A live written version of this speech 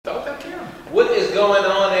What is going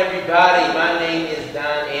on, everybody? My name is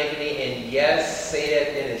Don Anthony, and yes, Say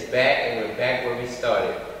That Then is back, and we're back where we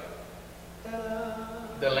started.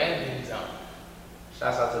 The landing zone.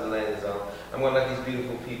 Shouts out to the landing zone. I'm going to let these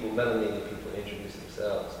beautiful people, melanated people, introduce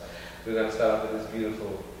themselves. We're going to start off with this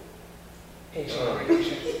beautiful Haitian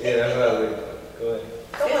creation. Yeah, that's what I was waiting for. Go ahead.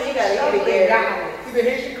 Come on, you gotta get it, Gary. He's a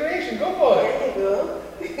Haitian creation. Go for it. There you go.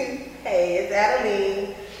 Hey, it's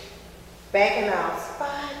Adeline. Back in our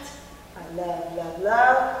spot. I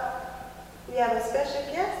love. We have a special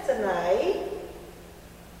guest tonight.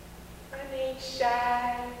 My name's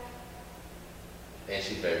Shy. And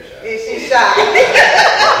she's very shy. Is she shy?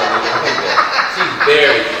 She's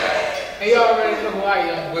very shy. And you already know who I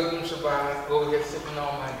am. Wisdom Shabazz. Over here sipping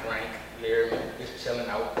on my drink. Larry, just chilling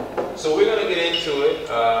out. So we're going to get into it.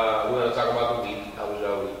 We're going to talk about the week. How was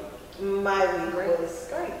your week? My week was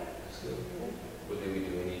great. That's good. What did we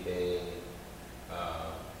do? Anything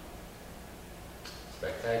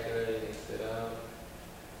spectacular? Anything stood out?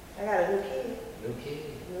 I got a new kid.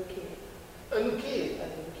 New kid. A new kid.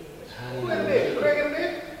 How Who do is you this? Craig in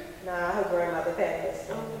there? Nah, her grandmother passed.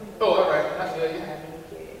 Oh, all right. I feel I you. have a new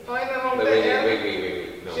kid. Oh, ain't nothing wrong with Wait.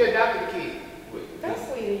 that. No. She adopted the kid. That's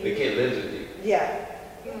sweet of The you. kid lives with you. Yeah.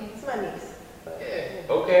 It's my niece. But,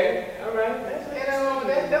 Yeah. Okay. All right. Ain't nothing wrong with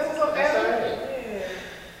that. That's what's up, That's all Adam. right.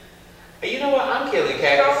 yeah. And you know what? I'm killing Don't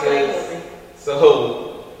play cactuses. with me.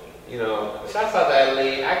 So, you know, shouts out to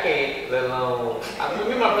Adelaide. I can't let alone.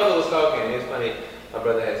 Me and my brother was talking. It's funny. My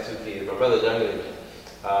brother has two kids. My brother's younger than me.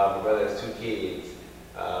 My brother has two kids.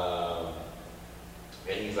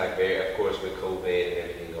 And he's like very, of course, with COVID and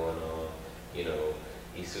everything going on, you know,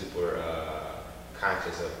 he's super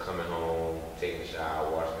conscious of coming home, taking a shower,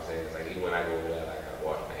 washing his hands. Like even when I go over there, like I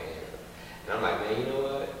wash my hands. And I'm like, man, you know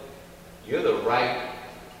what? You're the right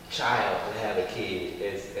child to have a kid.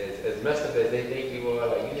 As messed up as they think you are,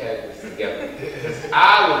 like you have this together. Because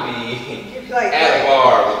I would be Like, at a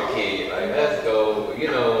bar with a kid, like let's go, you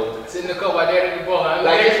know. Sit in the car while daddy the ball.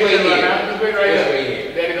 Like this way here. This way right This here. way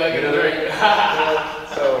here. Daddy gonna get a drink.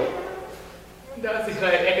 So, That's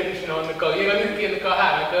the air conditioner on the car. You ain't gonna get in the car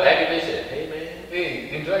hot, okay? that condition, hey man.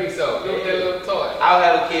 Hey, enjoy yourself. Go with that little toy. I'll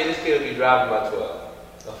have a kid, this kid will be driving by 12.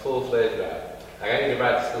 A full-fledged driver. Like I need to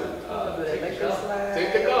ride to school. Take the car.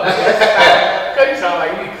 Take the car. Cause you sound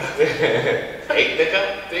like me. Take the car.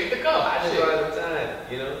 Take the car. I just ride all the time,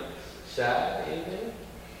 you know? Shy, anything?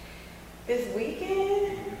 This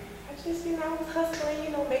weekend, I just, I was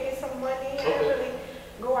hustling, making some money. I didn't Okay. really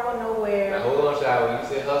go out nowhere. Now hold on, Shy, when you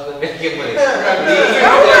say hustling, making money.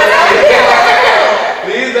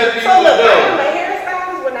 Please let people So look, know. I'm a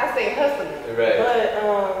hairstylist when I say hustling. Right. But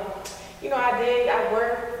I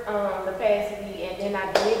worked the past week, and then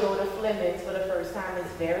I did go to Fleming's for the first time. It's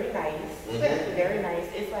very nice. Mhm. Very nice.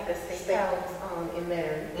 It's like a steakhouse in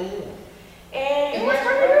Mary. Mm. And it In was Mary?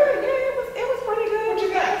 pretty good. Yeah, it was pretty good. What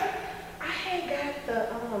you got? I had got the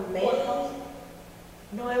main. What?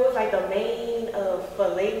 No, it was like the main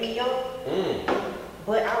filet mignon. Mm.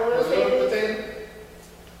 But I will say Little this. potato.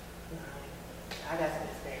 I got some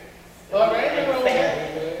experience. All right, no wrong with that.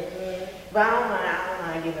 But I don't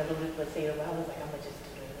mind getting a little bit of potato, but I was like, I'm gonna just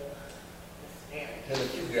do the little experience. Little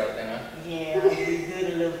cute girl thing, huh? Yeah, I'm gonna do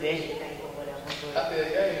the little veggie thing or whatever. I But feel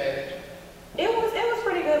you. I ain't mad at you. it was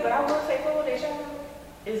pretty good, but I will say Fogo de Chao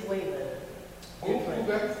is way better. Who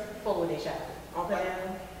got? Fogo de Chao. On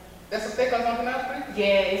Panama. That's a steakhouse on Canal Street?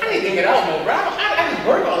 Yeah, it's I need to get out more, bro. I just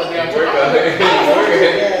work all the damn Work time. on it.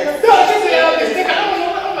 Yes. No, she said I just think I don't know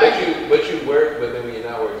what I'm like. But you work, but then when you're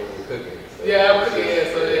not working, you're cooking. So Yeah, I'm cooking, yeah,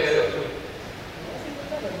 so yeah, that's true.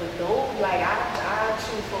 But those, like, I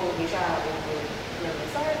choose Fogo de Chao over Lemon.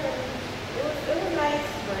 Sorry, but it was nice,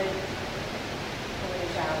 but Fogo de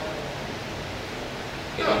Chao.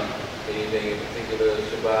 Anything in particular,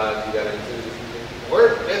 Shabazz, you got into this evening?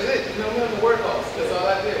 Work, that's it. You know, I'm the workhouse. That's all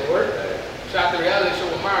I did. Work. Shot the reality show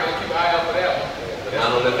with Mario. Keep an eye out for that one. The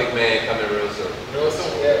non-Olympic man coming real soon. Real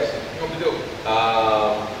soon, yeah. Gonna be dope.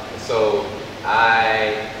 So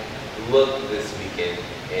I looked this weekend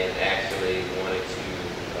and actually wanted to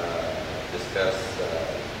discuss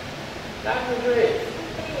Dr. Dre.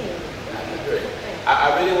 Dr. Dre.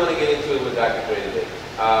 I really want to get into it with Dr. Dre today.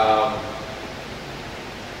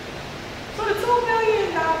 So the $2 million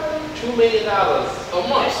 $2 million A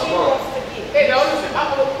month. she a month. wants to get. Hey, now listen.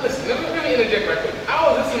 Let me interject right quick. I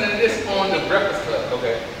was listening to this on the Breakfast Club.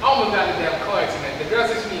 Okay. I almost got a damn car accident. The girl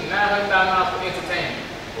said she need $900,000 for entertainment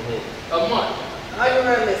a month. Are you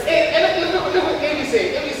realistic? And look what Amy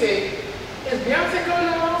said. Is Beyonce coming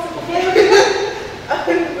to the house and performing?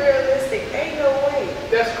 Unrealistic. Ain't no way.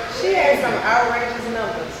 That's She had some outrageous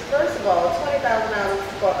numbers. First of all, $20,000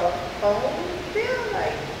 for a phone bill.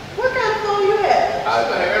 Like, what kind of phone you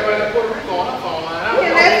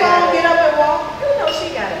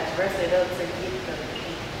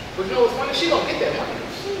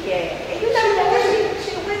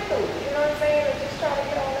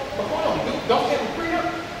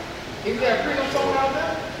Is there a prenup song out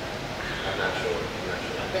there? I'm not sure.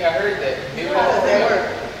 I think I heard that. Maybe How does that work?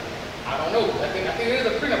 I don't know. I think it is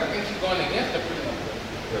a prenup. I think she's going against the prenup.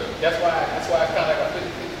 Yeah. That's why it's kind of like a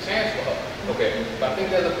 50-50 chance for her. Okay. But I think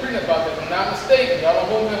there's a prenup out there. If I'm not mistaken, y'all don't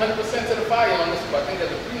hold me 100% to the fire on this, but I think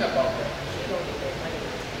there's a prenup out there. She gonna get that money.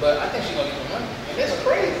 But I think she's gonna get the money. And that's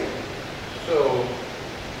crazy. So,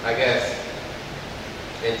 I guess,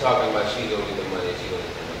 in talking about she gonna get the money,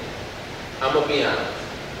 I'm gonna be honest.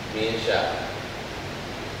 Me and Shy,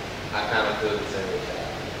 I kind of feel the same way Shy.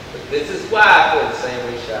 But this is why I feel the same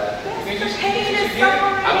way Shy. That's the pain is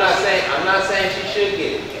I'm not saying she should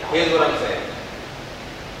get it. Here's what I'm saying.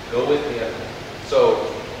 Go with me.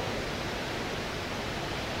 So,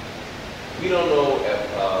 we don't know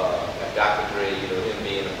if Dr. Dre, him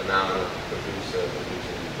being a phenomenal producer,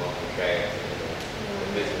 producing Funky Tracks,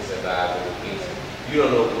 the business advisor with Beats, you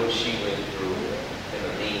don't know what she went through in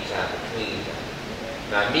the meantime between them.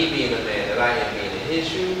 Now, me being a man that I am being in his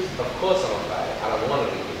shoes, of course I'm gonna fight it. I don't want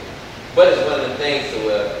her to get it. But it's one of the things to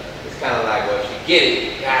where it's kind of like, well, if she get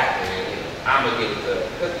it, goddamn, I'm gonna give it to her.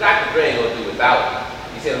 Because Dr. Dre ain't gonna do without it.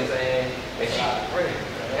 You see what I'm saying?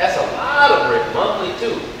 And that's a lot of bread, monthly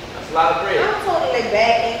too. That's a lot of bread. I'm totally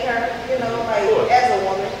backing her, like as a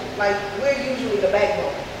woman. Like we're usually the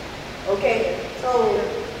backbone. Okay? So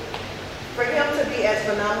for him to be as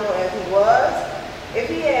phenomenal as he was, if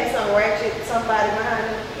he had some ratchet somebody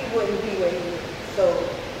behind him, he wouldn't be where he is. So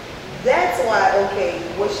that's why,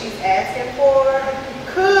 what she's asking for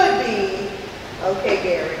could be,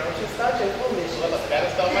 Gary, don't you start your foolishness. Well, look, gotta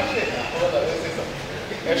start my shit now. Hold up, let's say something.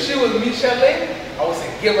 If she was Michelle, I would say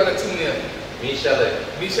give her the $2 million. Michelle,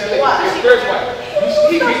 why? His first wife.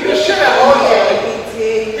 He beat the shit out of Michelle.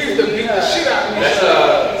 He used to beat the shit out of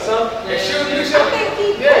Michelle. And she was Michelle. I think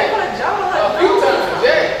he broke her jaw. A few times,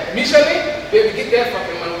 yeah. Michelle, baby, get that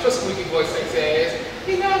fucking money with your squeaky voice, sexy ass.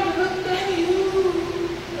 He got to look at you.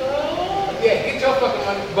 Oh. Yeah, get your fucking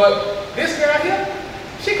money. But this girl here,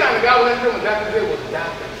 she kind of got what when Dr. Dre was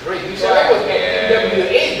Dr. Dre. Michelle was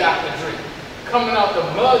NWA Dr. Dre. Coming out the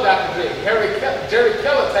mud Dr. Dre. Jerry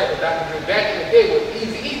Keller type of Dr. Dre. Back in the day with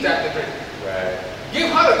Eazy-E Dr. Dre. right. Give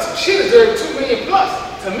her she deserved $2 million plus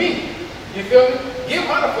to me. You feel me? Give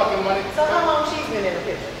her the fucking money. So how long she's been in the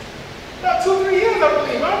picture? About 2-3 years, I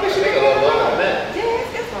believe. I don't think she been in a the long man.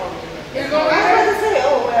 Yeah, it's long. It's I gonna was about to say,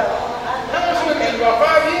 How long she been in the picture? About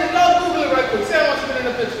 5 years? No, Google it right quick. Say how long she been in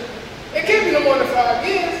the picture. It can't be no more than 5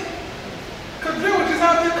 years. Cause Dre was just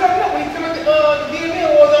out there cutting up when he came at the DNA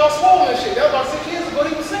Awards all swollen and shit. That was about 6 years ago.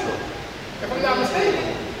 He was single. If I'm not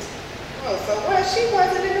mistaken. Oh, so she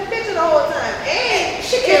wasn't in the picture the whole time. And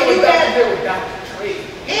She came with Dr. Dre.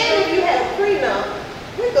 And if you had a prenup,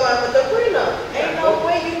 we're going with the prenup. Ain't no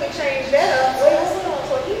way you could change that up. Wait, hold on.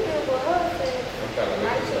 So he been with her since I'm trying to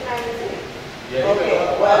look this up. 1996. Yeah, Okay,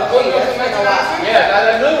 well, that's been a while. Yeah,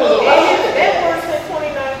 I knew it was a lot. And that person in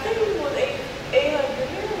 2019 was 800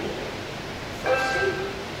 million. So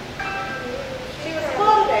she was a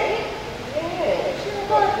part of that. Yeah, she was a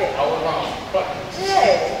part of that. I was wrong. Fuck.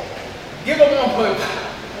 Yeah. Give her $1.5.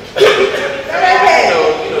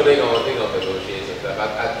 They're gonna negotiate some stuff.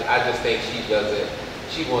 I just think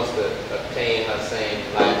she wants to obtain her same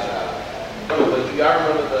lifestyle. But do y'all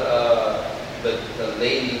remember the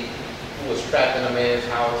lady who was trapped in a man's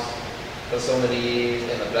house for so many years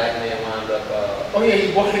and the black man wound up Oh yeah,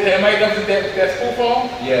 he walked in there. Mike up to that school phone.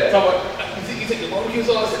 Yeah. Talking about you take the barbecue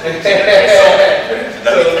sauce.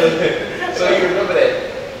 So you remember that.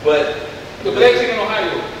 But the black chick in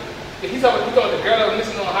Ohio. He talking the girl that was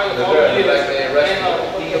missing in Ohio for all the years. The black man rescued.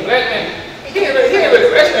 And the black man, he didn't really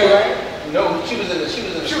rescue, right? No, she was in this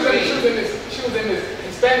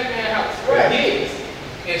Hispanic man house for years,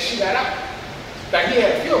 and she got out. Like he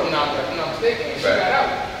had a few of them now, if I'm not mistaken, and she got out.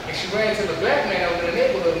 And she ran to the black man over in the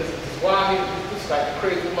neighborhood, and this wild, this like a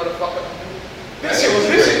crazy motherfucker. This shit was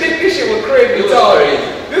crazy. It was crazy.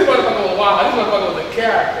 This motherfucker was wild. This motherfucker was a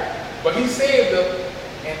character. But he saved her,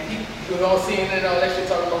 and he was all seeing it and all that shit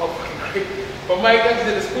talking about how fucking crazy. But Mike Evans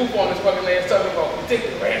did a spoof on this fucking man talking about you take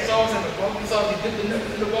the red sauce and the barbecue sauce, you dip the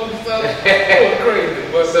nuggets in the barbecue sauce. It was crazy.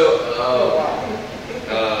 But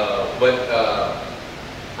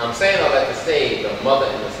I'm saying all that to say the mother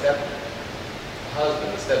and the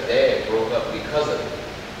stepdad broke up because of it.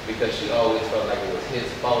 Because she always felt like it was his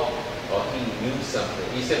fault or he knew something.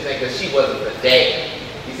 You see what I'm saying? Because she wasn't the dad.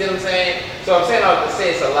 You see what I'm saying? So I'm saying all that to say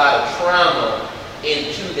it's a lot of trauma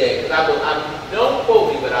into that. Because don't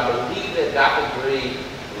quote me, but I believe that Dr. Dre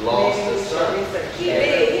lost a son. He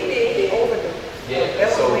did. He overdosed. Yeah,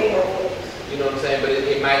 so, you know what I'm saying? But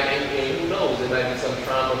it might, and who knows, it might be some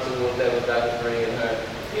trauma to that with Dr. Dre and her.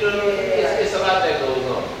 You know, it's a lot that goes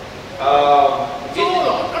on. so hold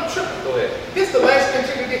on, I'm tripping.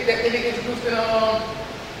 was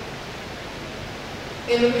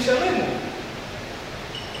in the Michelle movie.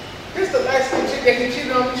 This the light skinned chick that he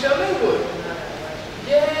cheated on Michelle with.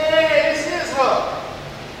 Yeah, this is her.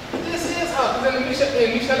 This is her. Because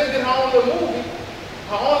in Michelle did her own little movie,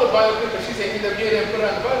 her own little biopic, but she said end up getting and put her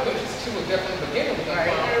on the biopic. She was there from the beginning with them.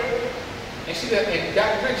 And she did, and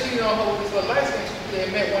Dr. Dre cheated on her with this little light skinned chick they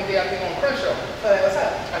met one day I think on Crenshaw. So that was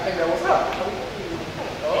her. I think that was her.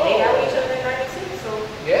 And they got each other in 96, so.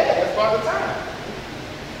 Yeah, that's part of the time.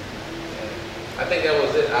 I think that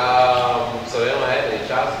was it. So they don't have any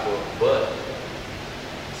child support, but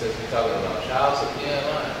since we're talking about child support,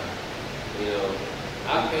 you know,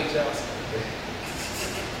 I pay child support.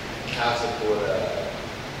 Child support.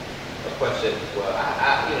 A question. Well,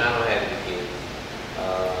 I don't have any kids.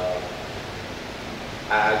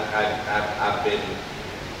 I've been,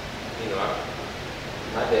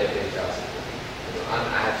 my dad paid child support.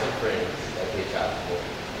 I have some friends that pay child support.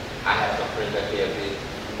 I have some friends that pay a bit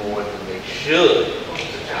more than they should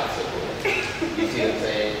to child support. You see what I'm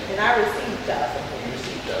saying? And I received child support. You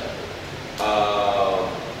receive child support.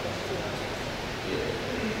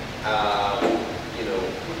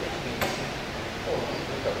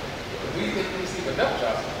 Do you think you receive enough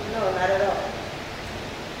child support? No, not at all.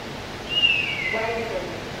 Why are you doing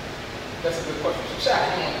that? That's a good question. Shaq,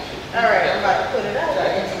 you on this shit. All right, I'm about to put it out.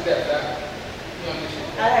 Shaq, give me some depth, Shaq. You on this shit.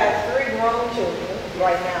 I have 3 grown children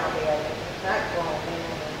right now. They are not grown, they're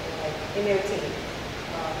like in their teens.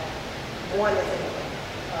 One is in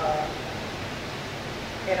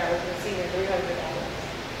and I was receiving $300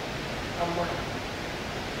 a month.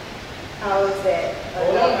 How is that?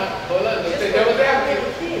 Hold on. Just Say for devil's the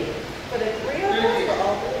advocate. kids. For the 3 of us, for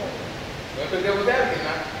all 3 of us. Don't say devil's advocate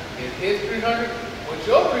now. If his 300 with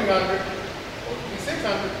your 300, or be 600,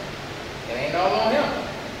 it ain't all on him.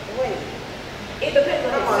 Wait. It depends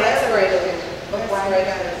on Come on, the let's sex break ratio. it. Come on,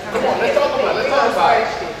 let's talk about it.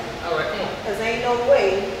 All right, come on. Because ain't no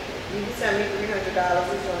way you can send me $300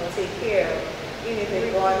 is going to take care of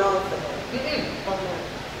anything going on for them.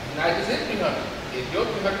 Not just his 300. It's your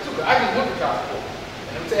 300 too. 'Cause I just went to child support.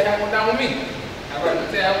 And let me tell you how it went down with me. All right, let me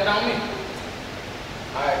tell you how it went down with me.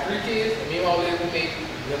 I had 3 kids, and me and my old lady would make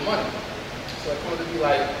good money. So it comes to be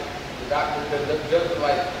like, the judge was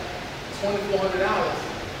like $2,400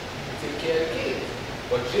 to take care of the kids.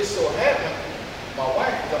 But just so happened, my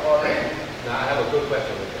wife is an RN. Now I have a good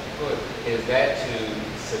question with that. Good. Is that to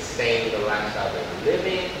sustain the lifestyle that we're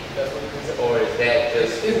living, That's what it is. or is that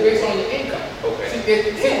just? It's based on your income. Okay.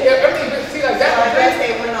 Everything, like So I that. guess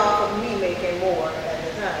they went off of me making more at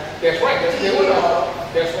the time. That's right. That's what they went off.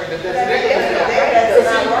 That's right. That's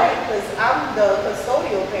not right, because I'm the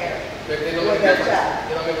custodial parent. They don't make a difference.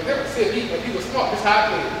 They don't make a difference. See, if he was smart, this is how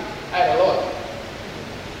I played. I had a lawyer.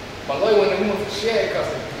 My lawyer went for shared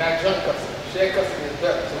custody, not joint custody. Shared custody is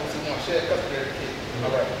better, so we want shared custody of the kid.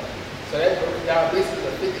 All right. So that broke it down basically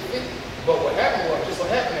a 50-50. But what happened was, just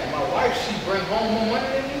what happened that my wife, she bring home more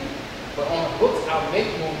money than me, but on the books, I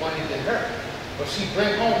make more money than her. But she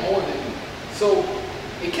bring home more than me. So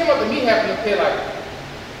it came up to me having to pay like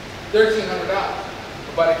 $1,300.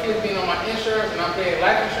 But by the kids being on my insurance and I'm paying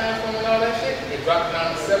life insurance for them and all that shit, it dropped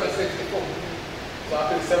down to $764. So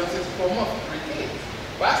I paid $764 a month for 3 kids.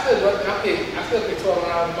 But I still pay $1,200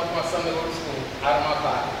 a month for my son to go to school out of my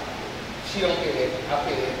pocket. She don't pay that. I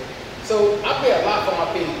pay that. So I pay a lot for my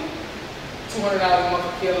pay. $200 a month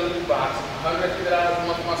for Caleb to do boxing, $150 a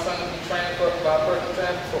month for my son to be trained by personal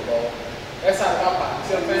trainer for football. That's out of my pocket.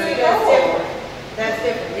 See what I'm saying? That's different. That's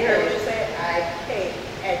different. You heard what you said? I pay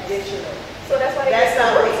additional. So that's why That's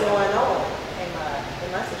not what's going on in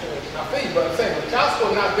my situation. I feel you, but I'm saying, but child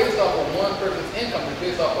support not based off of one person's income, it's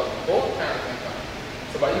based off of both parents' income.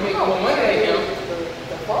 So by you making more money than him,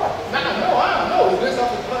 The father. I don't know. It's based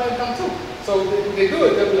off of her income too. So they do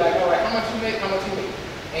it. They'll be like, all right, how much you make? How much you make?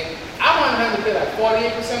 And I want her to pay like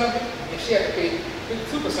 48% of it, and she had to pay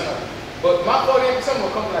 52% of it. But my 48%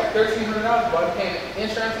 will come to like $1,300 by paying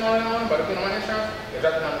insurance and all that on, by paying my insurance, it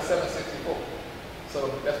dropped down to $764.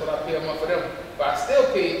 So that's what I pay a month for them. But I still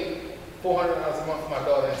pay $400 a month for my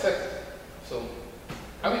daughter in Texas. So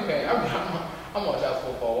I'm on child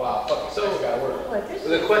support for a while. Fuck it, so gotta work.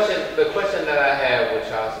 The question that I have with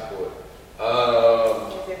child support,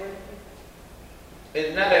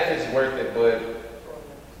 it's not that it's worth it, but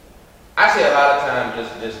I see a lot of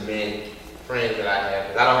times just men, friends that I have,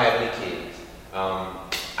 because I don't have any kids.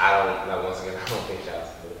 Once again, I don't pay child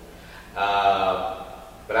support.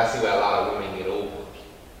 But I see where a lot of women get over.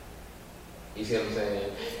 You see what I'm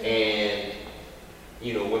saying?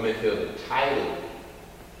 And, women feel entitled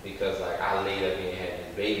because, like, I laid up here and had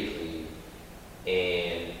this baby for you,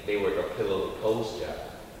 and they work a pillow to post job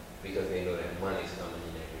because they know that money's coming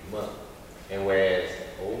in every month. And whereas,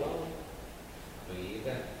 hold on, believe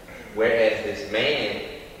that. Whereas this man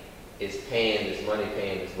is paying this money,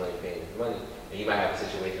 and you might have a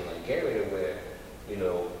situation like Gary where, you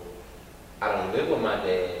know, I don't live with my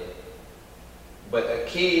dad, but a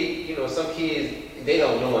kid, you know, some kids, they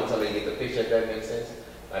don't know until they get the picture, if that makes sense.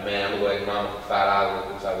 Like, man, I'm gonna go ask mom for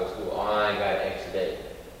 $5 before I go to school. Oh, I ain't got an extra day.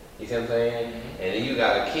 You see what I'm saying? Mm-hmm. And then you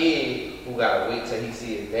got a kid who gotta wait till he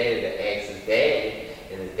see his daddy to ask his daddy,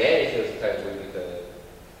 and his daddy feels some type of way because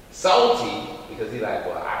salty, because he's like,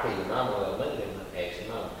 well, I pay your mama all that money, then I ask your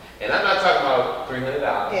mama. And I'm not talking about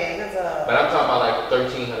 $300, but I'm talking about like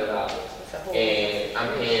 $1,300. And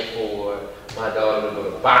I'm paying for my daughter to go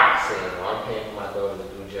to boxing, or I'm paying for my daughter to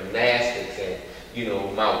do gymnastics, and you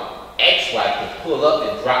know, my ex-wife can pull up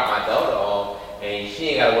and drop my daughter off, and she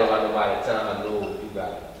ain't gotta worry about nobody telling her, no, you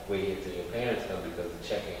gotta wait until your parents come because the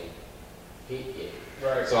check ain't hit yet.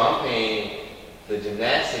 Right. So I'm paying the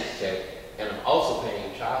gymnastics check, and I'm also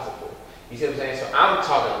paying child support. You see what I'm saying? So I'm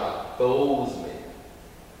talking about those men.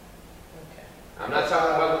 Okay. I'm not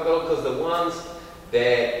talking about those, because the ones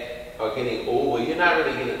that are getting over, you're not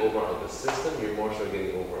really getting over on the system, you're more so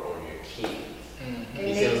getting over on your kids. Mm-hmm. And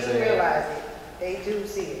they do realize it. They do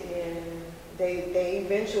see it. And they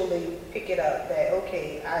eventually pick it up that,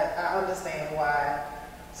 okay, I understand why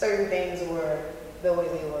certain things were the way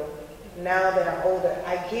they were. Now that I'm older,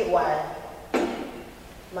 I get why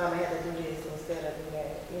mama had to do this instead of do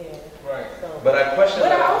that. Yeah. Right. So, but I question.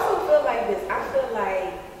 But I also feel like this. I feel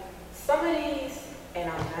like some of these, and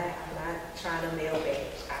I'm not trying to male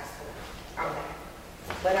bash. I swear, I'm not.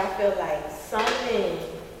 But I feel like some men,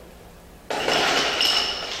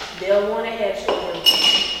 they'll want to have children,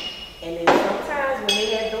 and then sometimes when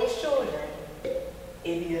they have those children,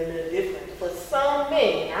 it be a little different. For some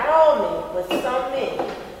men, not all men, but some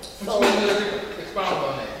men. So expound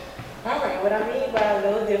on that. All right, what I mean by a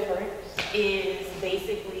little different is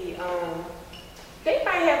basically they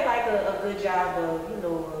might have like a good job, of, you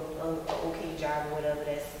know, a okay job or whatever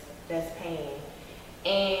that's paying,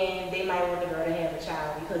 and they might want the girl to have a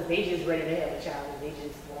child because they just ready to have a child and they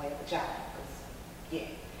just want to have a child. Yeah.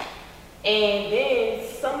 And then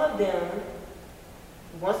some of them,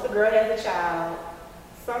 once the girl has a child,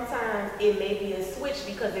 sometimes it may be a switch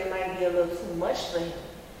because it might be a little too much for him.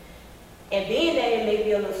 And being that it may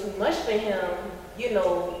be a little too much for him, you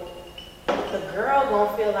know, the girl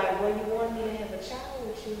gonna feel like, well, you want me to have a child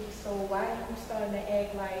with you, so why are you starting to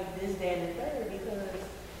act like this, that, and the third? Because,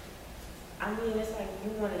 I mean, it's like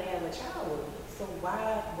you wanted to have a child with me, so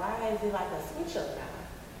why is it like a switch up now?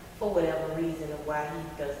 For whatever reason of why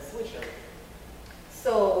he doesn't switch up.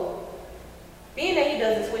 So, being that he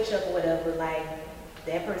doesn't switch up or whatever, like,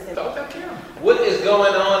 that person. What is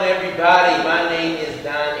going on, everybody? My name is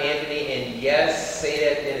Don Anthony, and yes, Say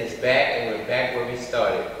That Then is back, and we're back where we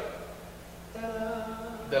started.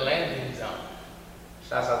 The landing zone.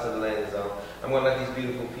 Shouts out to the landing zone. I'm going to let these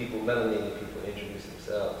beautiful people, melanated people, introduce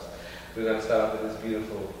themselves. We're going to start off with this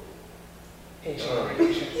beautiful Haitian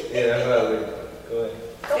creation. Yeah, that's what I was doing. Go ahead.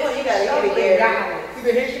 Come on, you got to get it, Gary. See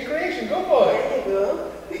the Haitian creation. Go for it. There you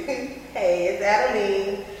go. Hey, it's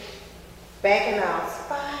Adeline. Back in our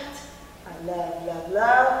spot. I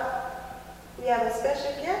love. We have a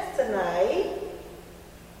special guest tonight.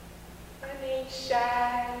 My name's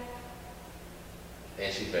Shy.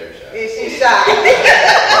 And she's very shy. Is she shy?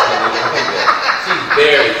 She's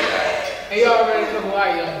very shy. And you already know who I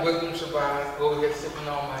am. Wisdom survives. Over here sipping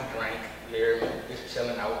on my drink. Here, just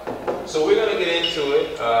chilling out. So we're going to get into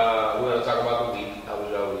it. We're going to talk about the week. How was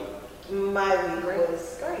your week? My week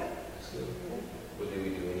was great. That's good. What did we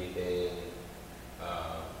do? Anything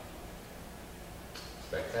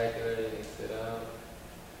spectacular? Anything stood out?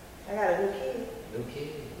 I got a new kid. New kid?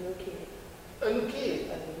 New kid. A new kid?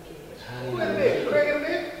 A new kid. Who is it? Craig in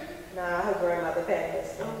there? Nah, her grandmother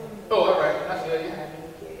passed. Oh, all right. I feel you. I have a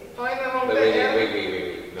new kid. Oh, ain't nothing wrong with Wait.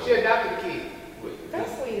 that. No. She adopted a kid.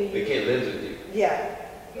 That's sweet of you. The kid lives with you. Yeah.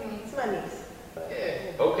 It's my niece. But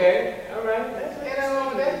Yeah. Okay. All right. Ain't nothing wrong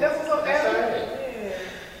with that. That's what's up, That's all Adam. right. yeah.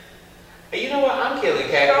 Hey, you know what? I'm killing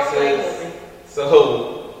cactuses.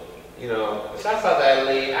 So, you know, shouts out to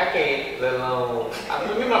Adelaide. I can't let alone.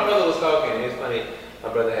 Me and my brother was talking. It's funny. My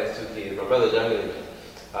brother has 2 kids. My brother's younger than me.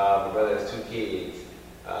 My brother has 2 kids.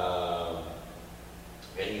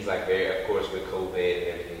 And he's like very, of course, with COVID and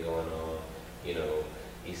everything going on, you know,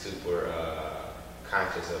 he's super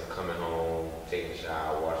conscious of coming home, taking a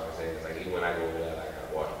shower, washing his hands. Like, even when I go over there, like,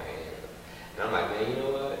 I wash my hands. And I'm like, man, you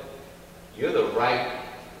know what? You're the right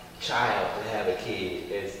child to have a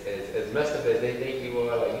kid. As messed up as they think you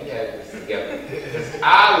are, like, you have this together. Because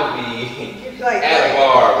I would be Like, at a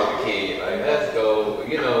bar with a kid. Like, let's go,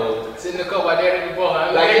 you know. Sitting in the car by daddy in the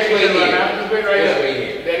bar. Like, it's right here.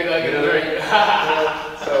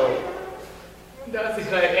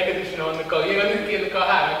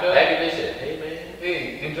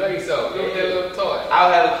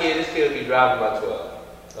 I'll have a kid. This kid will be driving by 12.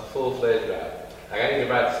 A full-fledged driver. Like, I need to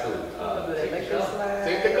ride to school. Make sure slide.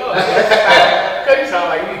 Take the car. Cause you sound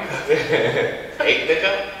like me. Take the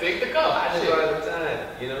car. Take the car. I just run all the time.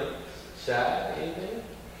 You know, shot anything.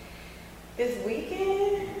 This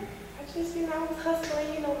weekend, I just, I was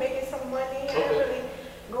hustling, making some money. I didn't really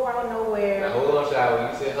go out nowhere. Now hold on, Shy. When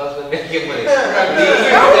you say hustling, making money.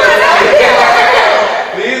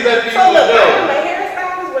 Please let people So look, know. I'm a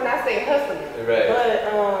hairstylist when I say hustling. Right. But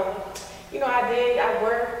I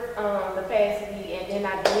worked the past week, and then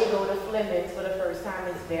I did go to Fleming's for the first time.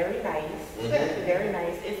 It's very nice. Mhm. Very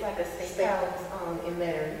nice. It's like a steakhouse in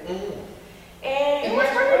Metairie. Mm. And it In was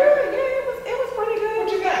Metairie? pretty good. Yeah, it was pretty good.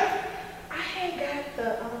 What you got? I had got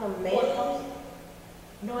the main. What house?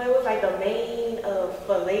 No, it was like the main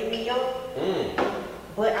filet mignon. Mm.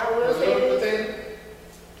 But I will say Little this. potato?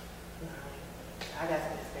 I got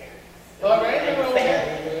some asparagus. All right, no wrong with that.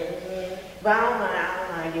 But I don't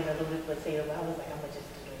mind getting a little bit of potato, but I was like, I'm gonna just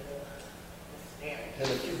do a little asparagus.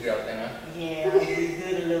 That's a cute girl thing, huh? Yeah, I'm gonna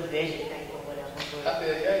do a little veggie thing or whatever. I But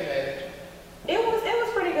feel yeah, you mad at you. it was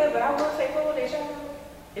pretty good, but I will say Fogo de Chão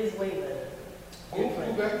is way better.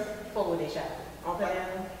 Who got? Fogo de Chão. On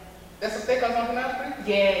Panama. That's a steakhouse on Canal Street?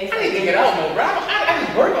 Yeah, it's I need to get out more, bro. I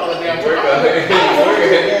just work all the damn Work time. all the damn work.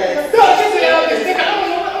 Yes. No, she said I was steakhouse. I don't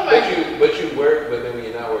know what I'm like. But you work, but then when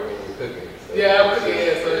you're not working, you're cooking. So, Yeah, I'm cooking,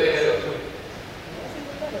 yeah, so yeah, that's true.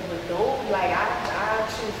 But those, like, I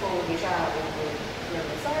choose Fogo de Chão over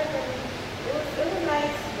Fleming. Sorry, Fleming. It was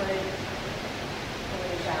nice, but Fogo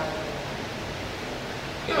de Chão was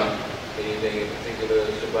Anything in particular,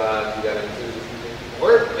 Shabazz, you got into this weekend?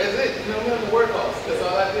 Work, that's it. You know, we have to work off. That's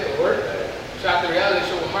all I did. Work. Shot the reality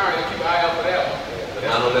show with Mario. Keep an eye out for that one. The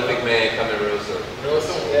monolithic man coming real soon. Real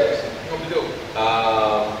soon. Yeah. Gonna be dope.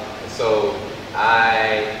 So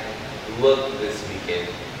I looked this weekend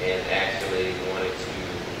and actually wanted to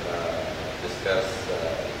discuss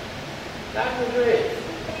Dr. Dre.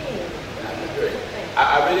 Dr. Dre.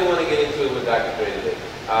 I really want to get into it with Dr. Dre today.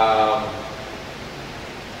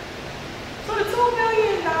 So the $2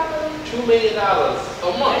 million $2 million A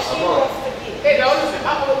month. that she a month. wants to get. Hey, y'all,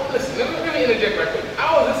 listen. Let me interject right quick. I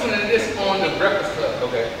was listening to this on the Breakfast Club.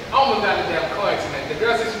 Okay. I almost got a damn car accident. The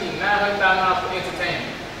girl said she needs $900,000 for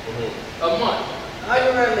entertainment a month. Are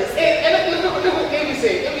you realistic? And look, let me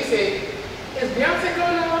say, is Beyonce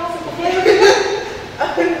going to the house and performing?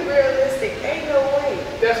 Are you realistic? Ain't no way.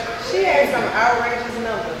 That's She had some outrageous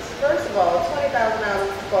numbers. First of all, $20,000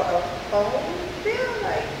 for a phone bill?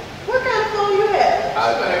 Like, what kind of phone you have?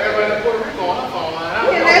 She gonna have everybody in Puerto Rico on her phone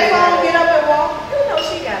line. Can that phone get up and walk?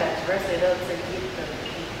 She gotta dress it up to get the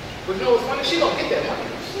But you know what's funny? She gonna get that money.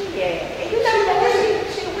 And you never know what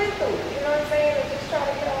she went through. You know what I'm saying? And just try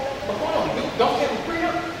to get all that. But hold on, don't you have a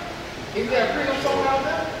prenup? Is there a prenup song out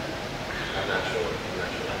there? I'm not sure.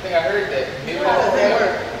 I think I heard that. Maybe How does that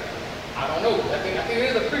work? I don't know. I think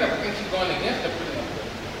it is a prenup. I think she's going against the prenup.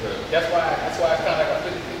 Yeah. That's why it's kind of like a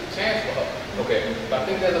 50-50 chance for her. Okay. But I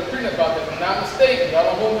think there's a prenup out there. If I'm not mistaken, y'all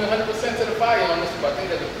don't hold me 100% to the fire on this, but I think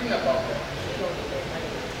there's a prenup out there. She gonna get that money.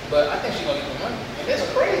 But I think she's gonna get the money. And that's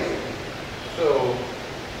crazy. So,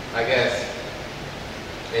 I guess,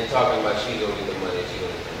 in talking about she gonna get the money,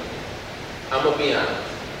 I'm gonna be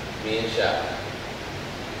honest. Me and Sha,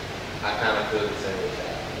 I kind of feel the same way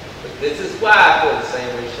Sha. But this is why I feel the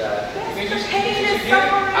same way Sha. You think she Pain should is get it?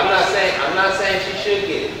 sorry. I'm not saying she should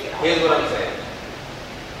get it. Here's what I'm saying.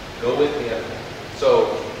 Go with me.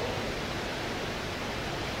 So,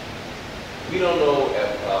 we don't know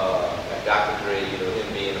if Dr. Dre,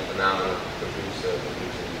 him being a phenomenal producer,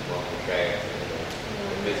 producing these multiple tracks,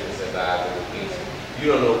 and the business advisor with Beats,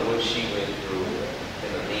 you don't know what she went through in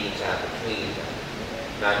the meantime between them.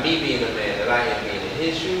 Now, me being the man that I am, being in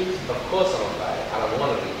his shoes, of course I'm gonna buy it. I don't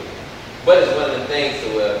want to get it. But it's one of the things to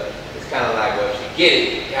where it's kind of like, well, if she get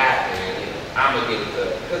it, goddamn, I'm gonna give it to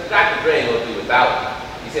her. Because Dr. Dre ain't gonna do without me.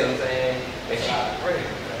 You see what I'm saying? And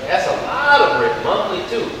that's a lot of bread, monthly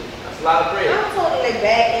too. That's a lot of bread. I'm totally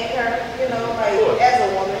backing her, like, Of course. as a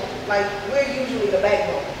woman. Like, we're usually the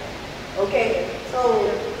backbone. Okay? So,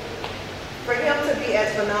 for him to be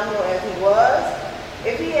as phenomenal as he was,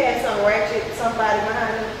 if he had some ratchet somebody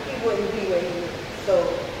behind him, he wouldn't be where he is. So,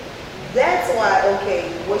 that's why, okay,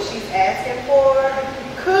 what she's asking for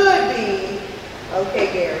could be,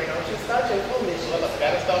 okay, Gary, don't you start your foolishness. Hold up,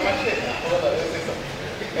 gotta start my shit now. Hold up, let's say something.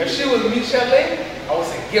 If she was Michelle, I would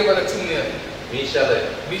say give her the $2 million. Michelle.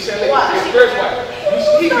 Michelle, Why? his first wife.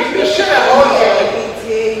 He beat the shit out of Michelle.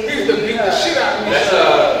 He used to beat the shit out of That's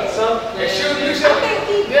Michelle. something. And she was I Michelle. think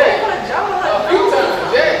he Yeah. broke her jaw. A few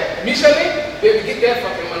times, yeah. Michelle, baby, get that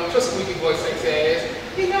fucking money with your squeaky voice, sexy ass.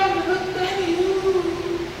 He got to look at you.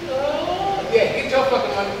 Oh. Yeah, get your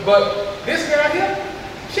fucking money. But this girl here,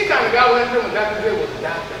 she kind of got what I did when Dr. Dre was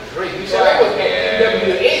Dr. Dre. Michelle was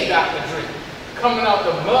NWA Dr. Dre. Coming out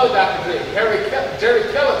the mud Dr. Dre. Jerry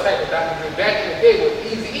Keller type of Dr. Dre. Back in the day with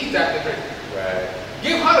Eazy-E Dr. Dre. Right.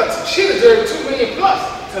 Give her she deserved $2 million plus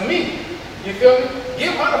to me. You feel me?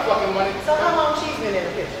 Give her the fucking money. So how long she's been in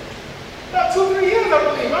the picture? About 2-3 years, I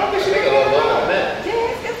believe. I don't think she been in the picture.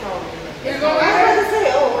 Yeah, it's long. It's gonna I was to say,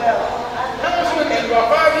 oh well. How long she been in the picture? About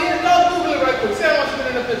 5 years? No, Google it right quick. See how long she been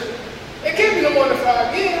in the picture. It can't be no more than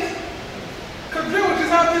 5 years. Cause Dre was just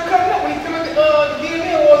out there cutting up when he came out the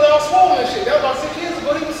DNA was all swollen and shit. That was about 6 years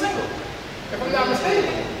ago. He was single, if I'm not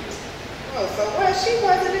mistaken. Oh, so well, she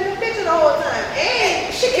wasn't in the picture the whole time. And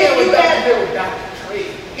She came with Dr. Dre.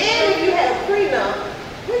 And if you had a prenup,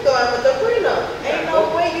 we're going with the prenup. Ain't no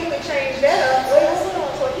way you could change that up. Wait, hold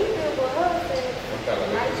on. So he been with her since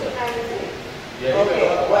 1996. Yeah, Okay,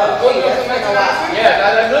 well, Oh, you was in 1996? yeah,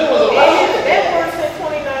 I knew it was a lot. And that person in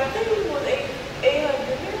 2019 was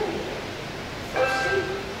 800 million. So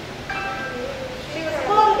she was a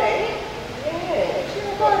part of that. Yeah, she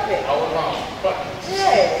was a part of I that. was wrong. Fuck.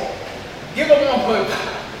 Yeah. Give her 1.5.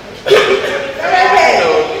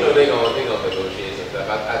 You know they gonna negotiate some stuff.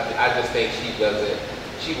 I just think she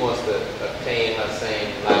wants to obtain her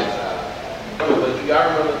same lifestyle. But do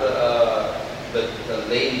y'all remember the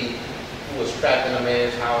lady who was trapped in a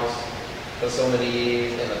man's house for so many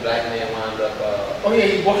years and the black man wound up Oh yeah,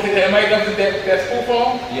 you bought that mic up to that school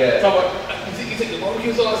phone? Yeah. Talk about you take the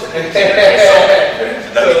barbecue sauce.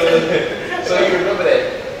 So you remember that.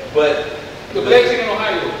 But The black chick in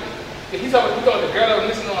Ohio. He talking the girl that was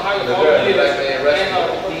listening on Ohio. The girl, the black man rescued.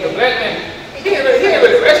 And the black man, he ain't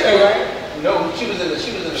really rescued, right? no, she was in the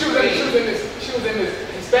She was in this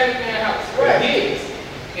Hispanic man house for Right. years,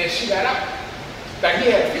 and she got out. Like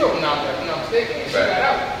he had a few of them now, if I'm not mistaken, and she Right. got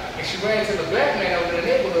out. And she ran to the black man over in the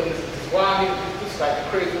neighborhood, and this wild, he was like a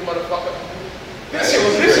crazy motherfucker. This shit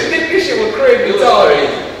was crazy. It was tall.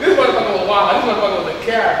 crazy. This motherfucker was wild. This motherfucker was a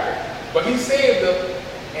character. But he saved her,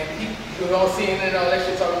 and he was on CNN and all that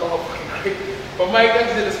shit talking about how fucking crazy. But Mike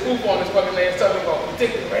Evans did a spoof on this fucking man talking about you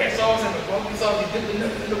take the red sauce and the barbecue sauce, you dip the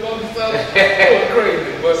nuggets in the barbecue sauce. It was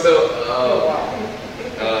crazy. But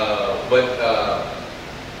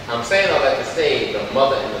I'm saying all that to say the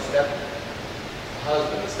mother and the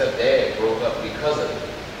husband, the stepdad broke up because of it.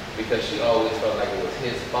 Because she always felt like it was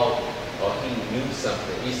his fault or he knew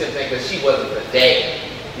something. You see what I'm saying? Because she wasn't the dad.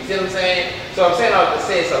 You see what I'm saying? So I'm saying all that to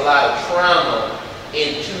say it's a lot of trauma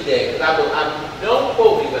into that. Because don't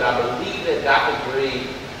quote me, but I believe that Dr. Dre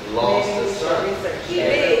lost a son. He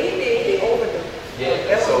did. He overdosed. Yeah,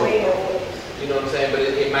 That so, was way overdosed. you know what I'm saying? But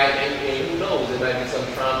it might, and who knows, it might be some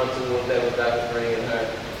trauma to that with Dr. Dre and her.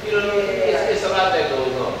 You know, it's a lot that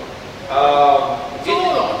goes on. so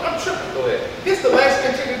hold on, I'm tripping. Go ahead. This the last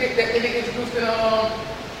chick that they introduced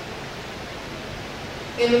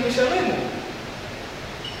in the Michelle movie.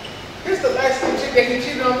 This the last chick that he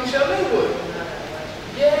cheated on Michelle with.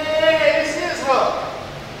 Yeah, this is her.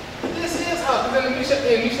 This is her. Because Michelle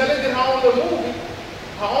did her own little movie,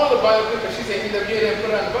 her own little biopic, because she said NWA didn't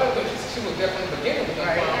put her on the biopic. She was there from the beginning with them.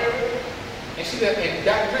 And she said, and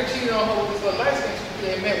Dr. Dre cheated on her with this little light skin.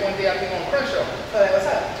 They met one day, I think, on Crenshaw. So that was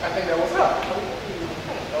her. I think that was her.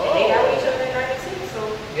 And they got each other in 96, so.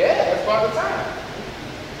 Yeah, that's part of the time.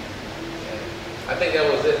 I think that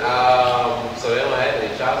was it. So they don't have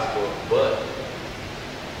any child support, but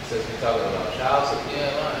since we're talking about child support,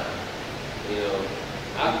 Yeah, line. you know,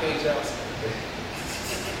 I pay child support.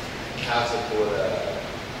 child support, a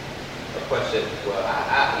question. Well, I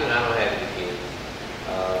don't have any kids.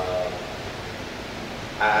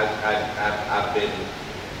 I've been,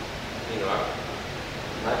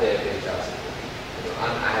 my dad paid child support. I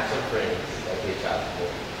have some friends that pay child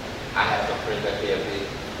support. I have some friends that pay a bit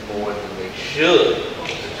more than they should on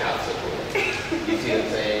the child support. You see what I'm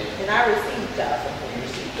saying? And I received child support. You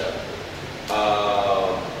receive child support.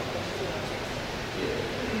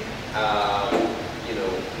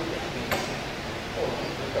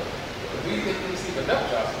 We didn't receive enough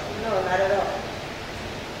child support. No, not at all.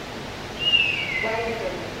 Why are you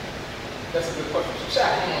doing that? That's a good question.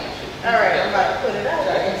 Shaq, you on this shit. All right, I'm about to put it out.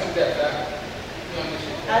 Shaq, give me some depth, Shaq. You on this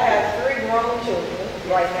shit. I have 3 grown children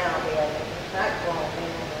right now. They are not grown,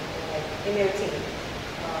 they're like in their teens.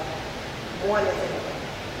 One is in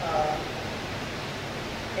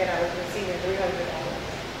and I was receiving $300 a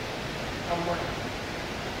month.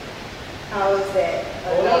 How is that?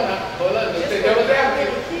 Hold on. Just Just for that was the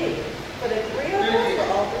advocate. kids. For the 3 of us, for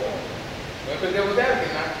all 3 of us. Because that was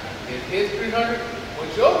advocate. Now, if his 300 was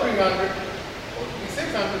your 300, or it be 600,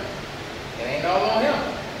 it ain't all on him.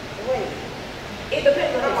 Wait. It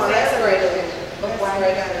depends on Come on, the let's sex break ratio. it. But why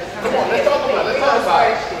you gotta Come on, let's talk about it.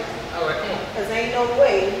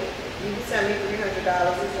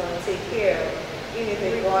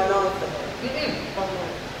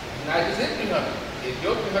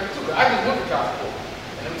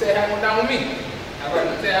 tell you how it went down with me. All right,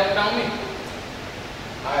 let me tell you how it went down with me.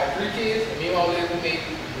 I had 3 kids, and me and my old lady, we made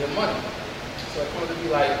good money. So it comes to be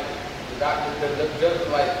like, the judge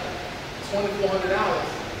was like $2,400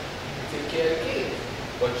 to take care of the kids.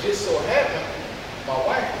 But just so happened, my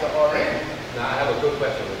wife is an RN. Now, I have a good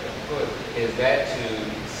question with that. Good. Is that to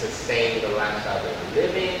sustain the lifestyle that we're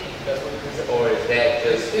living, That's what it is. or is that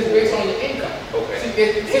just... It's based on your income. Okay. See,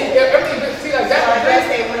 like So I guess that's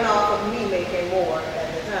they went off of me making more at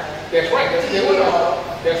the time. right. They went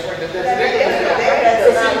off. That's right. That's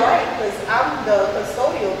not right, because I'm the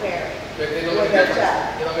custodial parent. They don't make a difference.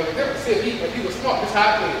 They don't make a difference. See, if he was smart, this is how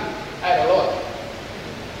I played. I had a lawyer.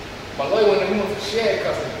 My lawyer wanted to move to shared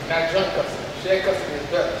custody, not joint custody. Shared custody is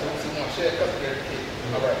better, so we want shared custody of the kid.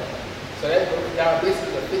 All right. So that broke it down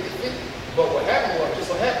basically a 50-50. But what happened was,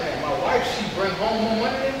 just what happened is my wife, she bring home more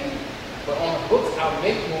money than me, but on the books, I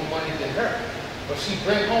make more money than her. But she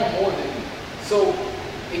bring home more than me. So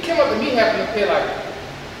it came up to me having to pay like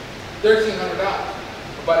 $1,300.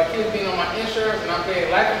 But by the kids being on my insurance and I'm paying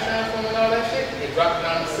life insurance for them and all that shit, it dropped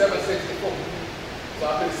down to $764. So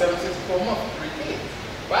I paid $764 a month for 3 kids.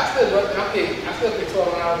 But I still pay $1,200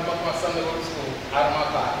 a month for my son to go to school out of my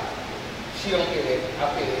pocket. She don't pay that.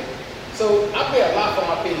 I pay that. So I pay a lot for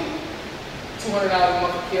my pay. $200 a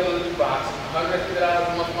month for Caleb to do boxing, $150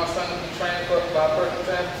 a month for my son to be trained by a personal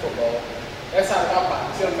trainer for football. That's out of my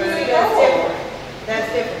pocket. See what I'm saying? That's different. That's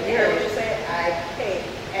different. You heard what you said? I pay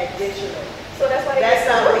additional. So that's why That's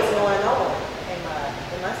not what's going on in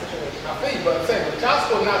my situation. I feel you, but I'm saying, but child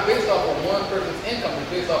support is not based off of one person's income,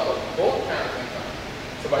 it's based off of both parents' income.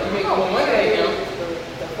 So by you making more money than him,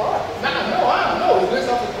 The father. I don't know, it's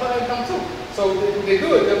based off of her income too. So they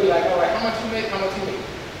do it, they'll be like, all right, how much you make, how much you make.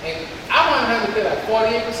 And I want her to pay like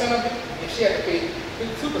 48% of it, and she had to pay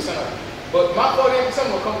 52% of it. But my 48%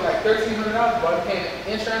 will come to like $1,300, by paying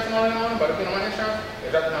insurance and all that on, by paying my insurance, it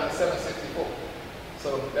dropped down to $764.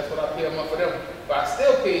 So that's what I pay a month for them. But I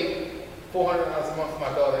still pay $400 a month for my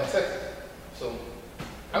daughter in Texas. So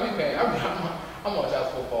I'm on child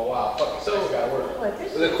support for a while. Fuck it, so gotta work.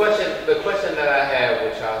 The question that I have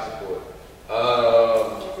with child support,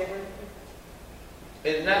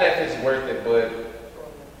 it's not that it's worth it, but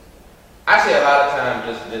I see a lot of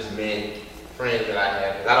times just men, friends that I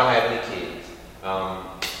have, because I don't have any kids.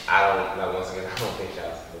 Once again, I don't pay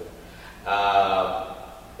child support.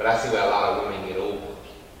 But I see where a lot of women get over.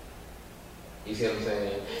 You see what I'm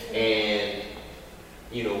saying? And,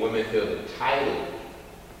 you know, women feel entitled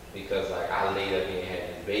because, like, I laid up here and had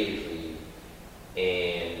this baby for you,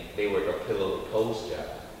 and they work a pillow to post job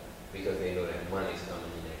because they know that money's coming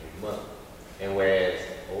in every month. And whereas,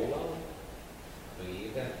 hold on,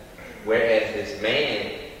 whereas this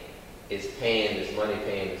man is paying this money,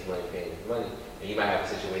 and you might have a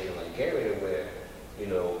situation like Gary where, you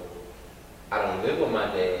know, I don't live with my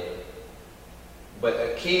dad, but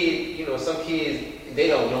a kid, you know, some kids, they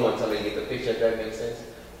don't know until they get the picture, if that makes sense.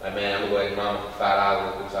 Like, man, I'm going to go ask mom for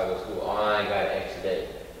 $5 before I go to school. Oh, I ain't got an extra day.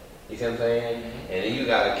 You see what I'm saying? Mm-hmm. And then you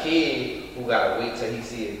got a kid who got to wait till he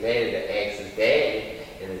see his daddy to ask his daddy,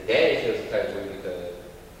 and his daddy feels some type of way because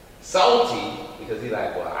salty, because he's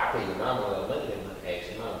like, well, I pay your mama a lot of money, then I'm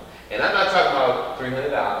ask your mama. And I'm not talking about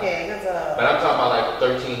 $300, but I'm talking about like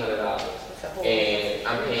 $1,300. And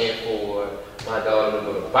I'm paying for my daughter to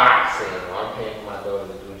go to boxing, or I'm paying for my daughter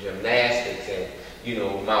to do gymnastics, and, you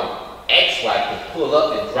know, my ex-wife can pull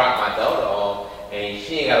up and drop my daughter off, and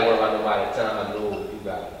she ain't got to worry about nobody telling her, no, you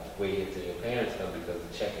got to wait until your parents come because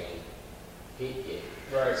the check ain't hit yet.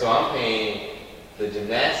 Right. So I'm paying the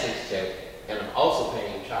gymnastics check, and I'm also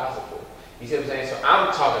paying child support. You see what I'm saying? So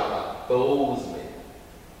I'm talking about those men.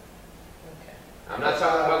 Okay. I'm not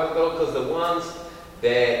talking about those, because the ones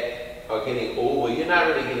that are getting over, you're not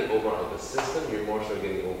really getting over on the system, you're more so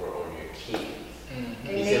getting over on your kids. Mm-hmm.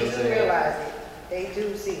 And they do realize it. They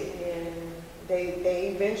do see it. And they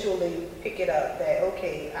eventually pick it up that,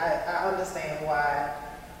 okay, I understand why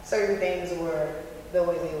certain things were the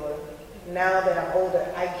way they were. Now that I'm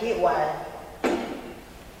older, I get why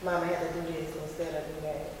mama had to do this instead of do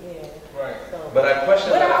that. Yeah. Right. So, but I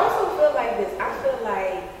also feel like this. I feel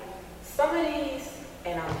like some of these,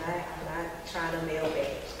 and I'm not trying to mail back.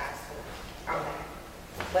 I'm not.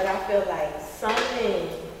 But I feel like some men,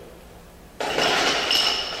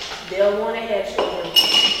 they'll want to have children,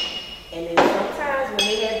 and then sometimes when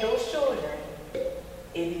they have those children,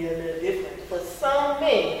 it be a little different. For some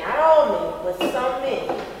men, not all men, but some men.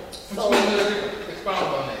 So expound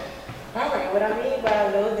on that. All right, what I mean by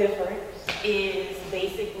a little different is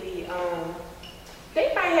basically, they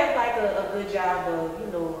might have like a good job, or, you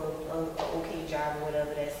know, a okay job or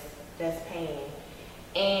whatever that's paying.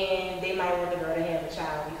 and they might want the girl to have a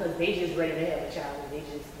child because they just ready to have a child and they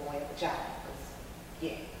just want to have a child.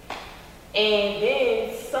 Yeah. And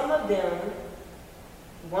then some of them,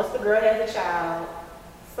 once the girl has a child,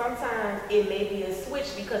 sometimes it may be a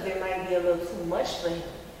switch because it might be a little too much for him.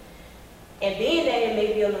 And being that it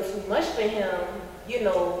may be a little too much for him, you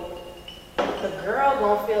know, the girl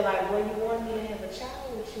gonna feel like, well, you want me to have a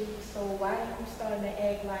child with you, so why are you starting to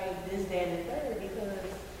act like this, that, and the third?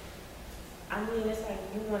 Because, I mean, it's like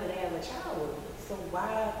you wanted to have a child with me, so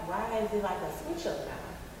why is it like a switch up now?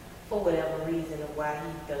 For whatever reason of why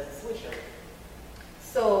he doesn't switch up.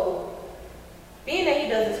 So, being that he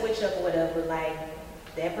doesn't switch up or whatever, like,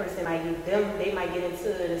 that person might get them, they might get into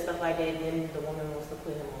it and stuff like that, and then the woman wants to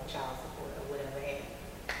put him on child support or whatever have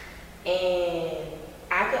you. And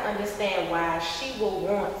I could understand why she will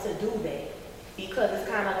want to do that, because it's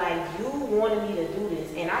kind of like, you wanted me to do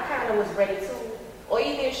this, and I kind of was ready to, or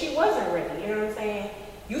even if she wasn't ready, you know what I'm saying?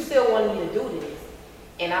 You still wanted me to do this,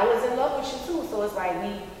 and I was in love with you too, so it's like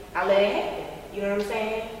I let it happen, you know what I'm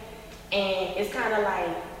saying? And it's kind of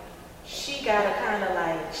like, she gotta kind of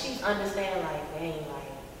like, she's understanding like, dang,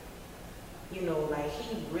 like, you know, like,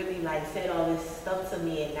 he really like said all this stuff to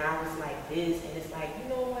me, and now it's like this, and it's like, you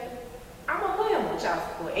know what? I'm gonna put him on child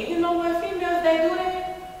support. And you know what, females that do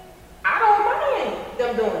that, I don't mind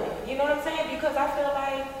them doing it. You know what I'm saying? Because I feel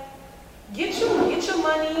like, get your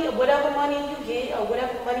money, or whatever money you get, or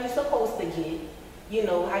whatever money you're supposed to get, you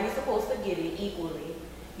know, how you're supposed to get it equally,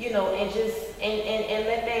 you know, and just, and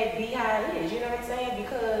let that be how it is, you know what I'm saying?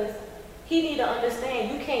 Because he need to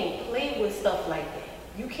understand, you can't play with stuff like that.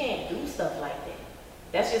 You can't do stuff like that.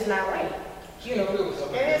 That's just not right. You know,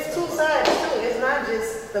 and it's two sides too. It's not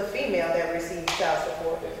just the female that receives child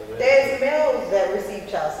support. There's males that receive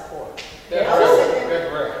child support. That's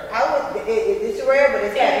rare. It's rare, but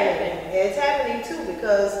it's happening. happening. It's happening too,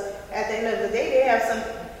 because at the end of the day, they have some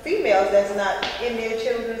females that's not in their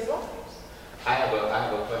children's lives. I have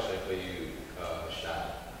a question for you,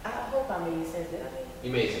 Shai. I hope I made sense. Did I?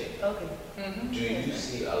 You made sense. Okay. Mm-hmm. Do you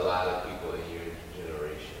see a lot of people in your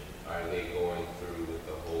generation? Are they going through with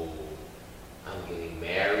the whole I'm getting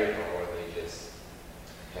married, or are they just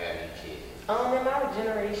having kids? In my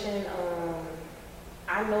generation,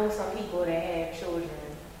 I know some people that have children,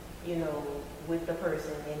 you know, with the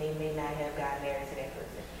person, and they may not have gotten married to that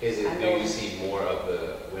person. Do you see more of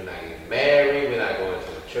the, we're not getting married, we're not going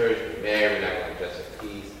to the church, we're married, we're not going to Justice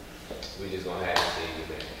Peace, we're just going to have to get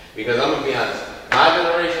married? Because I'm going to be honest, my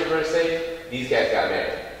generation per se, these guys got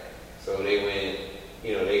married. So they went,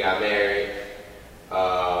 you know, they got married.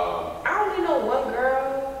 I only know one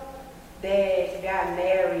girl that got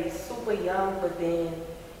married super young, but then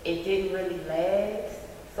it didn't really last.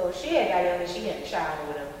 So she had got young and she had a child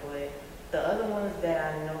with him, but the other ones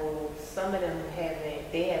that I know, some of them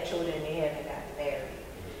they have children and they haven't gotten married.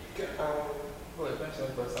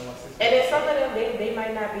 And then some of them, they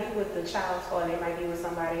might not be with the child's father, they might be with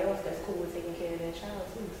somebody else that's cool with taking care of their child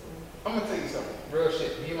too. So. I'm gonna tell you something, real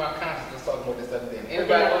shit. Me and my conscience was talking about this other day.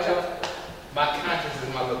 Anybody know y'all? My conscience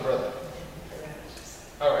is my little brother.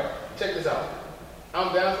 All right, check this out.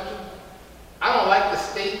 I'm down with you. I don't like the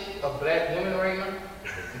state of black women right now.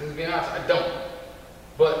 Just being honest, I don't.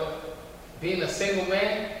 But being a single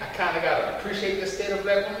man, I kind of gotta appreciate the state of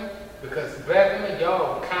black women, because black women,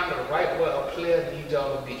 y'all kind of right where a player need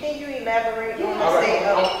y'all to be. Can you elaborate on All the right, state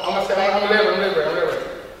of? I'm gonna elaborate.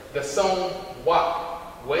 The song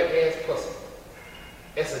WAP, Wet Ass Pussy.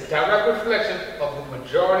 It's a direct reflection of the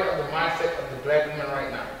majority of the mindset of the black women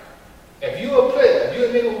right now. If you a player, if you a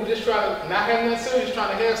nigga who just trying to not have nothing serious,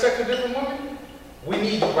 trying to have sex with different women, we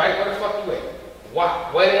need you right where the fuck you at.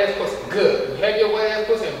 WAP, wet ass pussy. Good. You have your wet ass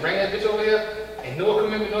pussy and bring that bitch over here, and no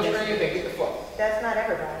commitment, no strings, then get the fuck. That's not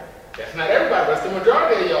everybody. That's not everybody, that's the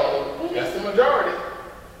majority of y'all. That's the majority.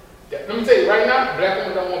 Let me tell you right now, black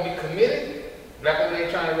women don't want to be committed. Black women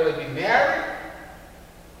ain't trying to really be married.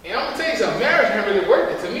 And I'm gonna tell you something, marriage ain't really worth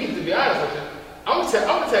it to me, to be honest with you. I'm gonna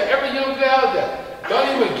tell every young girl out there, don't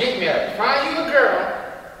even get married. Find you a girl,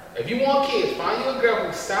 if you want kids, find you a girl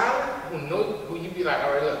who's solid, who you be like,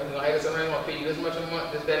 all right, look, we're gonna have this amount, I'm gonna pay you this much a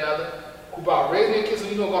month, this, that, and other, who about raising your kids, so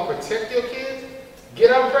you know gonna protect your kids, get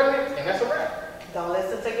out pregnant, and that's a wrap. Don't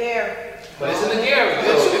listen to Gary. But it's in the Gary.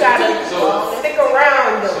 You gotta stick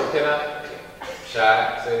around though. So can I,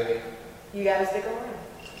 Shai, say it again? You gotta stick around.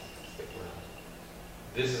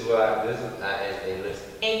 This is what I and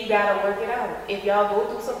listen. And you gotta work it out. If y'all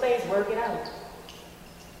go through some things, work it out.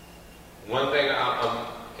 One thing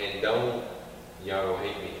and don't, y'all gonna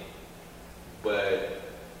hate me, but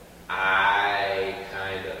I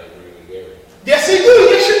kind of agree with Gary. Yes, he do.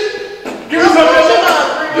 Yes, you. Give me some.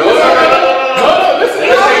 No, listen.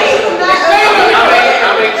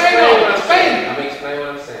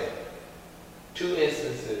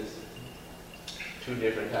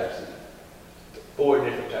 4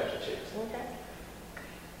 different types of chicks. Okay.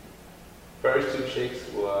 First 2 chicks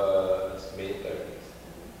was mid-30s.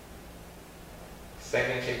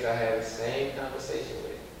 Second chicks I had the same conversation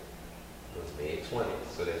with was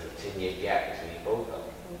mid-20s. So there's a 10-year gap between both of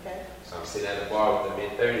them. Okay. So I'm sitting at the bar with the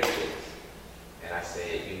mid-30s chicks. And I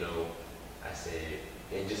said,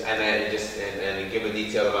 and to give a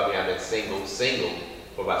detail about me, I've been single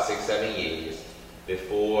for about 6-7 years.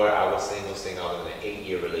 Before I was single, I was in an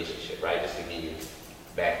 8-year relationship, right? Just to give you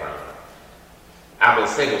background. I've been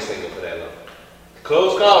single for that long.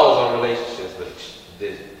 Close calls on relationships, but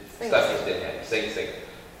stuff just didn't happen. Single.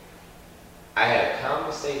 I had a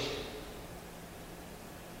conversation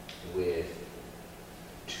with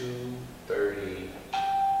 2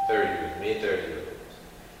 mid-30-year-olds.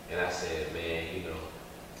 And I said, man,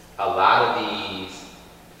 a lot of these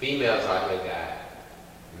females out here got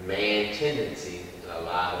man tendencies, and a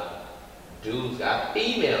lot of dudes got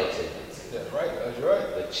female tendencies. That's right.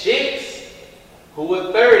 The chicks who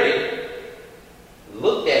were 30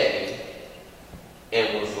 looked at me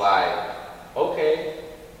and was like, okay,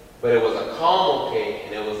 but it was a calm okay,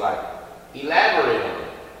 and it was like, elaborate on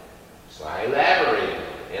it. So I elaborated on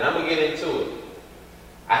it, and I'm gonna get into it.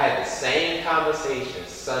 I had the same conversation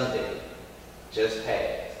Sunday, just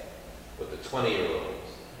passed, with the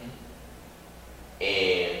 20-year-olds.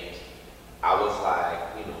 And I was like,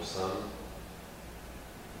 some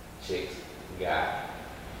chicks got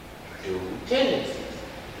dude tendencies.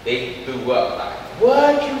 They threw up like,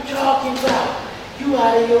 what you talking about? You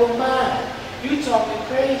out of your mind. You talking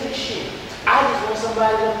crazy shit. I just want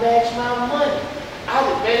somebody to match my money.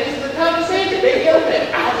 Man, this is the conversation. They yelling at me.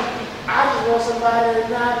 I just want somebody to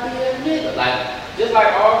not be a nigga. Just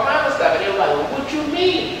like all kind of stuff. And they were like, well, what you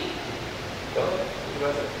mean? Go ahead.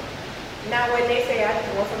 What you Now, when they say I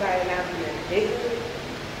just want somebody to not be a nigga,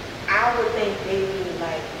 I would think they mean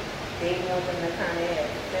like they want them to kind of have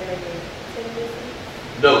feminine tendencies.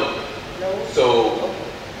 No. No? So,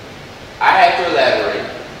 I had to elaborate,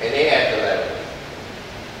 and they had to elaborate.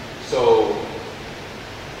 So,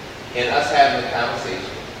 in us having the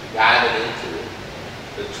conversation, diving into it,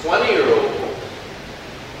 the 20-year-olds,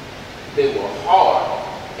 they were hard,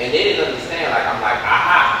 and they didn't understand. I'm like,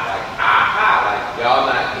 y'all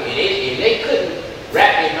not, and they couldn't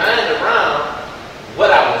wrap their mind around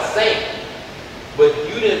what I was saying. But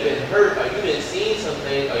you didn't been hurt, or you didn't seen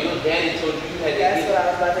something, or your daddy told you had to. That's what I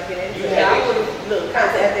was about to get into. Look,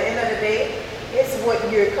 because at the end of the day, it's what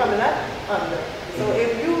you're coming up under. So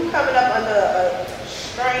if you coming up under a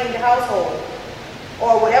strained household,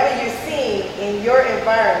 or whatever you're seeing in your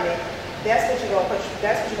environment, that's what you're gonna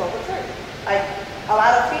portray. Like a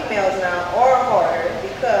lot of females now are harder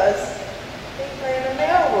because they play a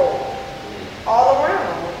male role all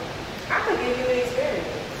around. I could give you an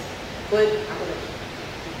experience, but I'm gonna.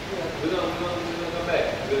 We're gonna come back.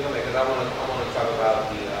 Because I wanna talk about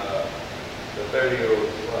the 30-year-olds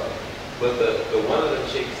as well. But the one of the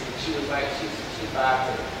chicks, she was like she's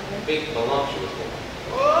 5'10", big voluptuous woman.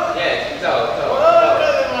 What? Yeah, she tall.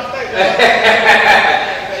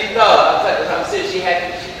 She tall. I'm serious. She had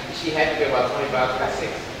to be about 25,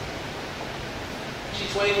 26.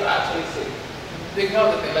 She's 25, 26. Big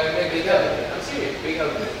healthy thing, like Big healthy. I'm serious. Big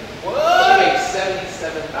healthy. What? She makes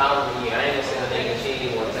 $77,000 a year. I ain't gonna say her name, and she ain't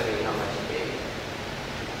even want to tell me how much she made.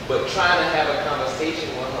 But trying to have a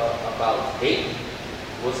conversation with her about dating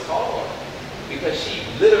was hard because she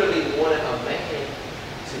literally wanted a man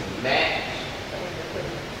to match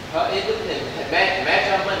her independence, match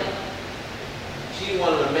her money. She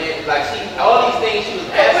wanted a man all these things she was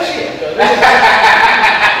asking.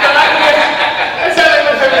 That's how they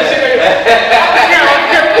must have been shit.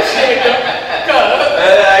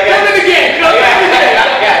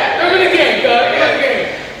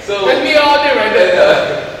 So that's me all day right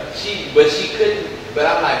there. She couldn't. But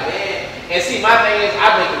I'm like, man. And see, my thing is,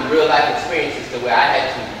 I've been through real life experiences to where I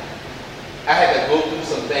had to go through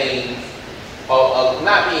some things.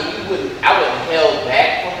 Not being, I wasn't held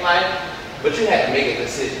back from life, but you had to make a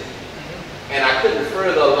decision. And I couldn't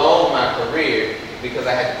further along my career because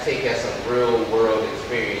I had to take out some real world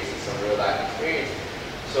experiences, some real life experiences.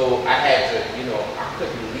 So I had to, I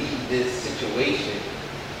couldn't leave this situation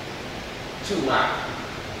to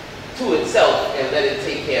itself and let it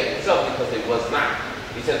take care of itself because it was not.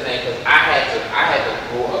 Because I had to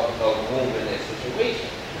grow up a room in that situation,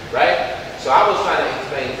 right? So I was trying to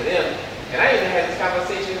explain to them, and I even had this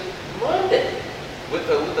conversation Monday with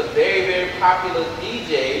a very, very popular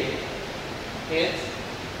DJ, at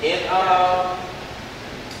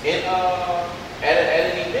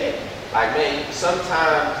an event. Like, man,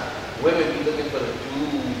 sometimes women be looking for the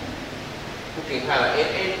dude who can kind of, and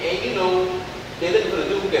they're looking for the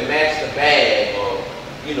dude who can match the bag or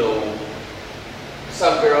you know,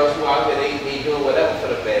 some girls who out here, they doing whatever for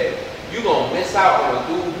the bag. You gonna miss out on a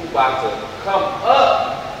dude who about to come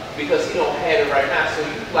up because he don't have it right now. So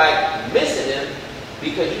you like missing him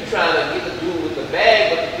because you trying to get the dude with the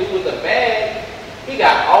bag, but the dude with the bag, he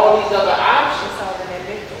got all these other options. It's all in that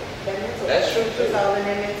mental. That's true too. It's all in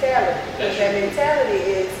that mentality. Because that mentality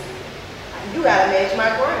is, you gotta match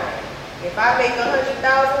my grind. If I make 100,000,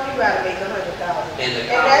 you gotta make 100,000. And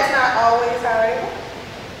that's not always how it works.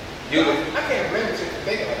 I can't remember shit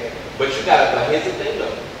thinking like that. But you gotta, but here's the thing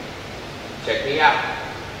though. Check me out.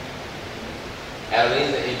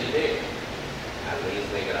 Adeline's an engineer. Adeline's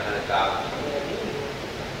making 100,000.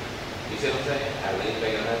 You see what I'm saying? Adeline's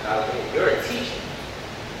making 100,000 a year. You're a teacher.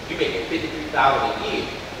 You're making 53,000 a year.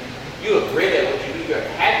 You're great at what you do. You're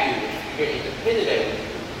happy with what you do. You're independent at what you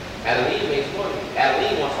do. Adeline makes money.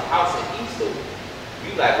 Adeline wants a house in Eastover.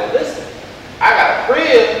 You like, well, listen, I got a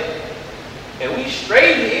crib, and we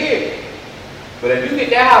straight here. But if you get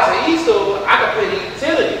that house in Eastover, I can pay the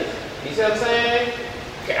utilities. You see what I'm saying?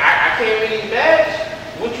 I can't really match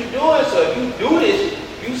what you're doing. So if you do this,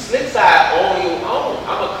 you slick side on your own.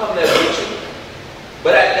 I'm gonna come there with you.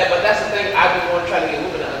 But that's the thing I've been wanting to try to get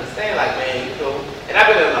women to understand. Like, man, you know, and I've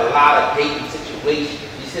been in a lot of dating situations.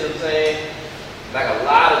 You see what I'm saying? Like a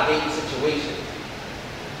lot of dating situations.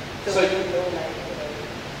 So you know,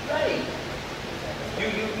 right?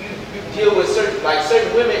 You deal with certain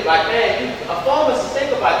women. Like, man, a pharmacist,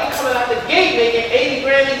 think about it. They coming out the gate making 80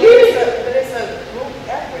 grand a year. But it's a group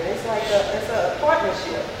effort. It's like it's a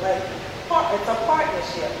partnership. It's a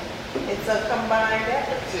partnership. It's a combined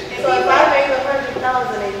effort. So if I make 100,000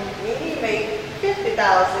 and he make 50,000,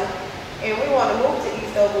 and we want to move to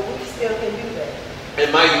Eastover, we still can do that.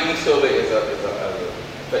 And mind you, Eastover is a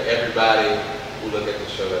for everybody who look at the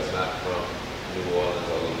show that's not from New Orleans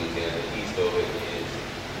or Louisiana. Eastover is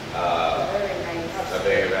a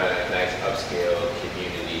very nice upscale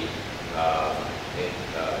community in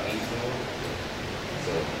Eastover.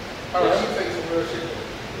 So, all right, let me tell you some real shit.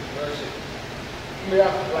 Real shit.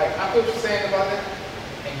 Like, I feel what you're saying about that,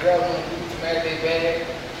 and girls want to do too mad they bad.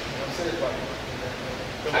 I'm serious about it.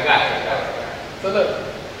 I got it. So look,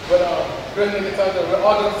 but girls need to tell them, we're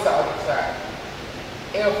all doing the south side.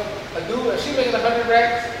 If a dude, if she making 100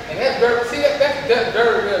 racks, and that's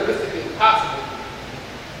very realistically possible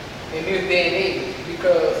in this day and age,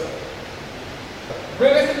 because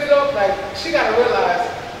realistically though, like, she gotta realize,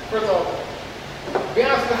 first of all, be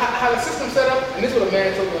honest with how the system's set up, and this is what a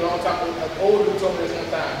man told me a long time, an older dude told me this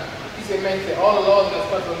one time. He said, man, he said, all the laws in this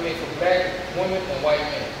country are made for black women and white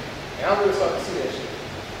men. And I'm really starting to see that shit.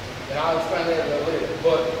 And I'll explain that a little later.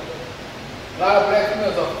 But a lot of black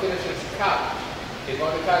females are finishing college. They're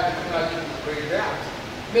going to college, they're coming out getting great jobs.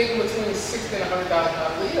 Making between $60,000 and $100,000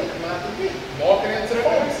 a year coming out the gate. Marketing to the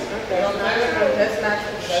pharmacy. That's not true. That's not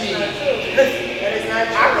true. That is not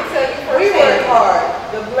true. I can tell you we work hard.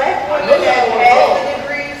 The black women that have the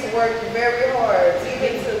degrees work very hard.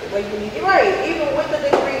 Even to what you need. Right. Even with the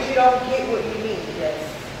degrees, you don't get what you need. Yes.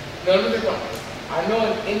 No, let me think about it. I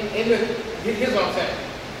know here's what I'm saying.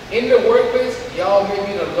 In the workplace, y'all may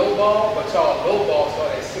be the low ball, but y'all low ball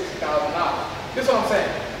start at $60,000. This is what I'm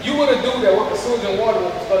saying. You would have dude that worked at sewage and water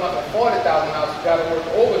starting off at $40,000, you got to work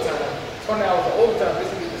overtime, 20 hours of overtime just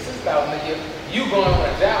to get to $6,000 a year. You going on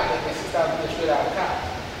a job making $6,000 a year straight out of college.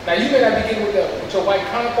 Now you may not be getting with your white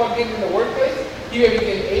counterpart getting in the workplace. You may be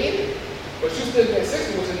getting 80, but you still getting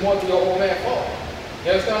 60, which is more than your old man fault.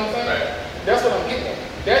 You understand what I'm saying? Right. That's what I'm getting at.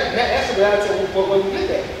 That's the reality of what we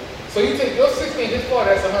look at. So you take your 60 and his 40,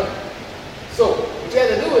 that's 100. So what you have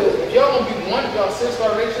to do is, if y'all gonna be one, if y'all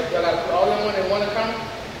six-star relationship, y'all gotta put all your money in one account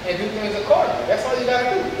and do things accordingly. That's all you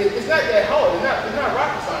gotta do. It's not that hard. It's not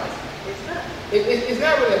rocket science. It's not. It's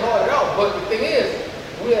not really hard at all. But the thing is,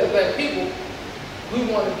 we as black people, we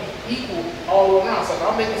want to be equal all the way around. So if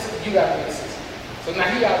I'm making 60, you gotta make 60. So now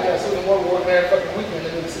he out there sitting work every fucking weekend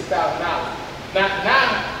and making $6,000.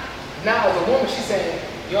 Now as a woman, she's saying,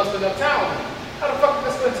 you don't spend enough time with me. How the fuck am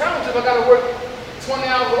I spend time with you if I gotta work 20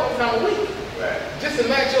 hours of overtime a week? Right. Just to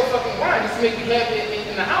match your fucking grind, just to make you happy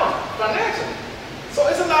in the house financially. So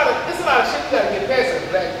it's a lot of shit you gotta get past as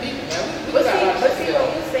black people, man. But see, when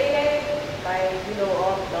you say that, like, you know,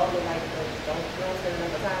 all the like, don't spend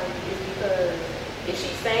enough time with you, it's because if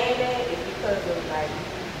she's saying that, it's because of like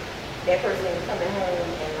that person is coming home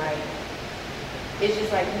and like it's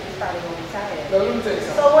just like you just probably gonna be tired. No, let me tell you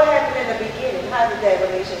something. So what happened in the beginning? How did that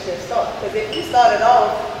relationship start? Because if you started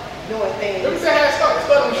off doing things. Let me say how it started. It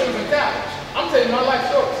started when she was in college. I'm telling you my life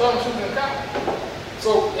short. It started when she was in college.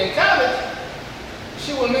 So in college,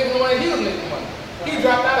 she was making money, he was making money. He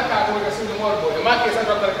dropped out of college working at Susan Waterboard. In my case, I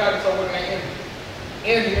dropped out of college and started working at Energy.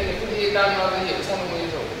 Energy making $58,000 a year, 21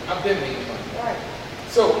 years old. I've been making money. Right.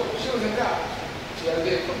 So she was in college. She had a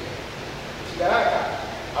vehicle. She got out of college.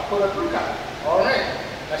 I put her through college. All right.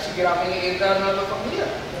 Now she get out making $8,000 a fucking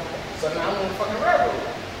year. So now I'm on the fucking railroad.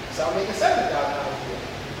 So I'm making $70,000 a year.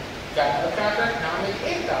 Got another contract, now I'm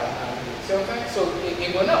making $8,000 a year. See what I'm saying? So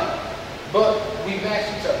it went up. But we match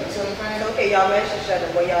each other. You see what I'm saying? Okay, y'all match each other,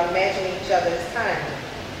 but y'all matching each other's time.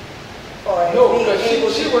 Or No, being because able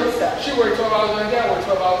to she do worked stuff. 12 hours a day, I work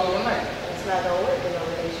 12 hours overnight. It's not gonna work in a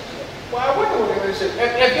relationship. Well, I wouldn't work in a relationship.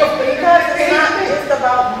 If your Because it's not just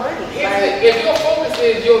about money. Like, if your focus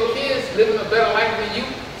is your kids living a better life than you,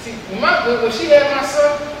 see, when she had my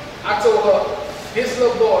son, I told her, this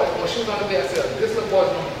little boy, when she was on the bed, I said, this little boy's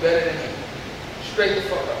gonna be better than you. Straight the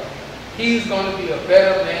fuck up. He's gonna be a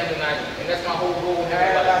better man than I am. And that's my whole goal in I'm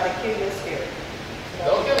life. about to kill your spirit.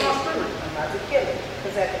 Don't kill my spirit. I'm about to kill it.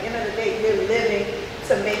 Because at the end of the day, you're living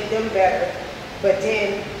to make them better. But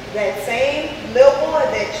then that same little boy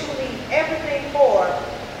that you leave everything for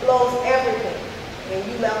blows everything. And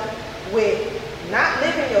you left with not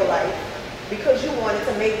living your life because you wanted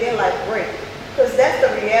to make their life great. Because that's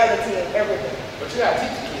the reality of everything. But you gotta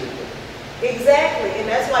teach the kids that. Exactly. And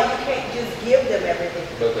that's why you can't just give them everything.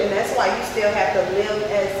 Okay. And that's why you still have to live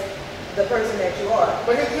as the person that you are.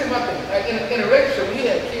 But here's my thing. Like in a relationship, when you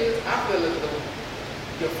have kids, I feel as though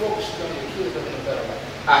your focus is on your kids living a better life.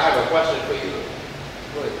 I have a question for you.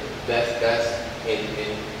 That's in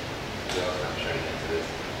you know, I'm trying to get to this.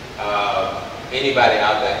 Anybody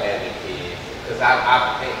out there having kids? Because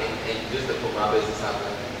and just to put my business out there,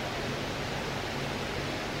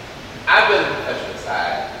 I've been on the professional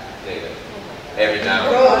side, nigga. Every now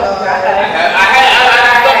and then.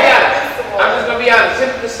 I'm just gonna be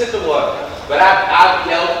honest. Sip the water. But I've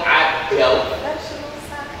dealt.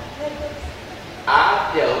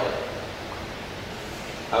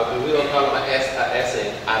 We don't call it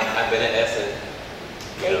essing. I've been an essing.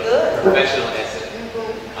 They good. Professional essing.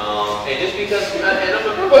 And just because, and I'm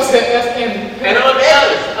gonna What's that? That's in. And I'm gonna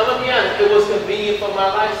be honest, it was convenient for my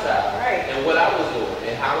lifestyle. Right. And what I was doing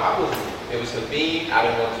and how I was doing. It was convenient, I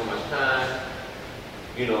didn't want too much time.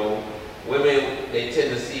 You know, women, they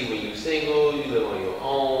tend to see when you're single, you live on your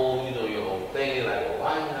own, you know your own thing. Like, well,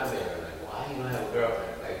 why are you not married? Like, why you don't have a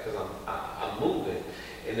girlfriend? Like, because I'm moving.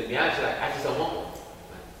 And to be honest, like, I just don't want one.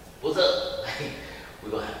 Like, what's up? Like, we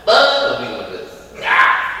gonna have fun or we gonna just,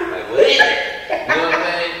 like, what is it? You know what I'm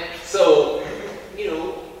saying? So, you know,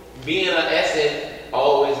 being an SN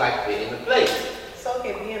always like fit in the place. So,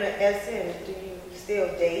 okay, being an SN, do you still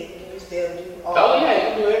date? Do you still do all Oh yeah, you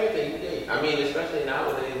can do everything you did. I mean, especially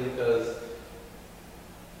nowadays because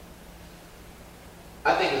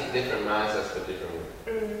I think it's different mindsets for different women.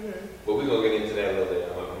 Mm-hmm. But we're gonna get into that a little bit.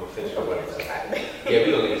 I'm gonna finish with what I'm saying. Yeah,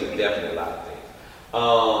 we're gonna get into definitely a lot of things.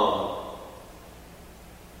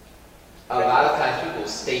 A lot of times people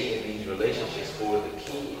stay in these relationships for the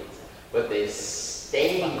kids, but they're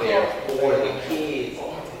staying there for the kids,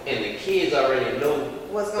 and the kids already know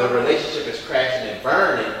the relationship is crashing and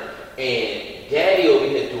burning, and daddy over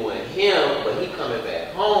here doing him, but he coming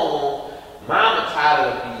back home. Mama tired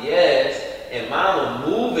of the BS, and mama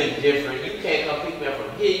moving different. You can't come pick me up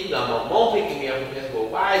from here. You got my mom picking me up from here. Well,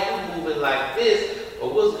 why are you moving like this?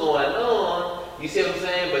 Or what's going on? You see what I'm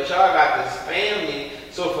saying? But y'all got this family.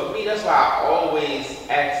 So for me, that's why I always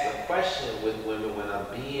ask the question with women when I'm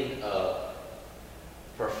being a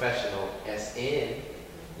professional SN.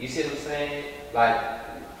 You see what I'm saying? Like,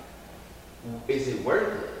 is it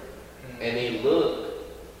worth it? And they look,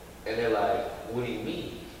 and they're like, what do you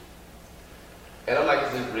mean? And I'm like,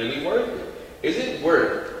 is it really worth it? Is it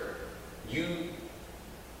worth you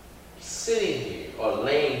sitting here or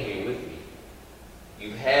laying here with me?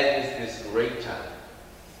 You've had this great time.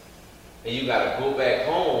 And you got to go back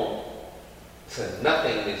home to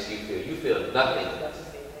nothingness you feel. You feel nothing.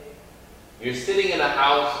 You're sitting in a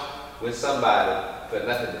house with somebody for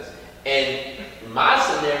nothingness. And my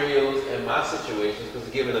scenarios and my situations, because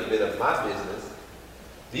given a bit of my business,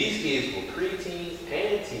 these kids were preteens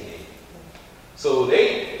and teenagers. So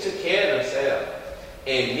they took care of themselves.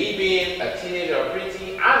 And me being a teenager or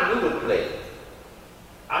preteen, I knew the play.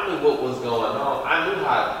 I knew what was going on. I knew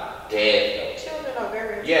how dad felt. Children are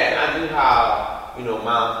very Yeah, I knew how,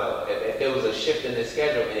 mom felt. If there was a shift in the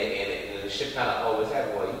schedule and the shift kind of always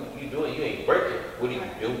happened, well, you ain't working. What are you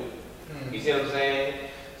doing? You see what I'm saying?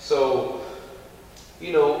 So, I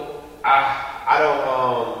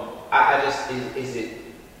just, is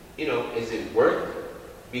it worth it?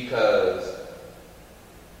 Because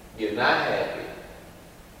you're not happy.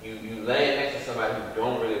 You laying next to somebody who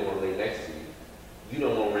don't really want to lay next to you. You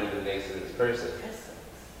don't want to really be next to this person.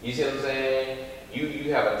 You see what I'm saying?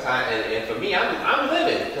 you have a time, and for me, I'm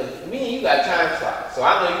living, because me and you got time slots. So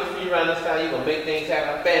I know you free around this time, you gonna make things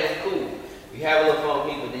happen. I'm family cool. You have a little fun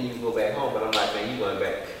with me, but then you go back home. But I'm like, man, you going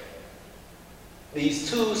back. These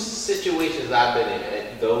two situations I've been in,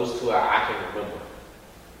 and those two I can remember.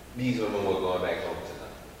 These women were going back home to them.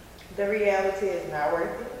 The reality is not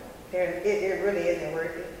worth it. It really isn't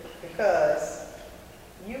worth it because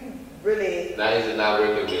you really. Now is it not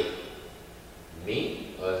worth it with me?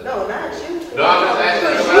 Or is it No, not you. No, I'm just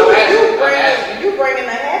asking. Because you bringing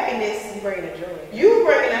the happiness. You bring the joy. You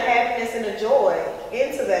bringing the happiness and the joy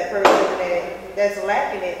into that person that's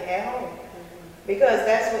lacking it at home. Because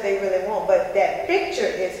that's what they really want. But that picture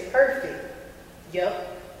is perfect. Yep.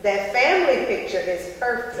 That family picture is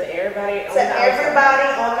perfect. To everybody on To the outside.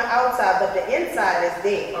 everybody on the outside, but the inside is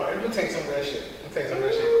dead. All right, let me take some of that shit.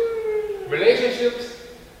 Relationships,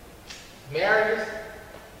 marriages,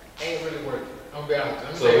 ain't really worth it. I'm gonna be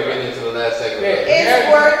honest. So we're getting into the last segment. Yeah.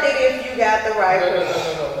 It's worth it if you got the right No.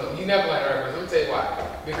 person. You never like right person. Let me tell you why.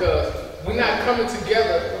 Because we're not coming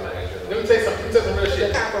together. Let me tell you something. Let me tell you some real The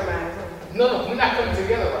shit. compromise. Huh? No, we're not coming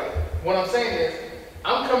together right. What I'm saying is,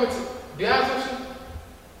 I'm coming to be honest with you.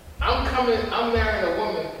 I'm marrying a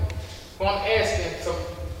woman who I'm asking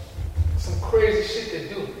some crazy shit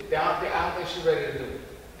to do that I don't think she's ready to do.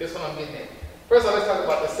 This one I'm getting at. First of all, let's talk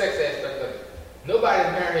about the sex aspect of it.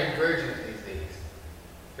 Nobody's marrying virgins these days.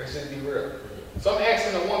 Let's just be real. So I'm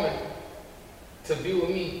asking a woman to be with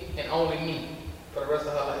me and only me for the rest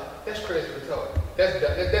of her life. That's crazy retarded.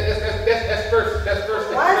 That's first. That's first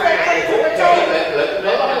thing. Why is that crazy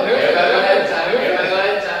retarded?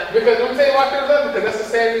 Because let me tell you why I feel love, because that's the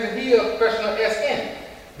same reason he a professional SN.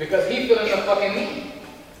 Because he feeling the fucking need.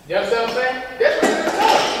 You understand what I'm saying? That's crazy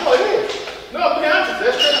retarded. No, it is. No, be honest,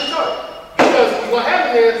 that's crazy retarded. Because what's gonna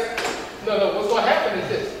happen is, what's gonna happen is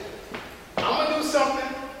this. I'm gonna do something,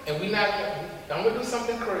 and I'm gonna do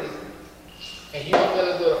something crazy. And you don't let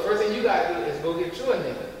us do it. The first thing you gotta do is go get you a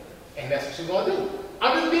nigga. And that's what you're gonna do.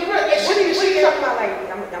 I'm just being real. What are you talking about?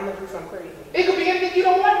 Like, I'm gonna do something crazy. It could be anything you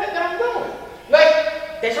don't like that I'm doing.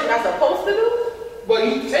 Like, That you're not supposed to do? well,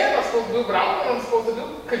 you tell I'm supposed to do, but I don't know what I'm supposed to do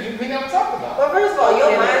because we never talked about it. But first of all,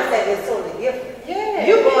 your mindset is totally different. Yeah.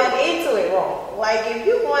 You going into it wrong. Like if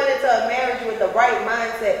you going into a marriage with the right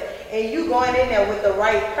mindset and you going in there with the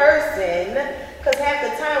right person, because half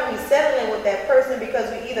the time we settling with that person because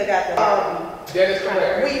we either got the That is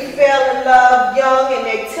correct. we fell in love young and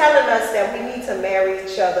they're telling us that we need to marry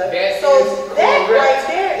each other. That So is that correct. right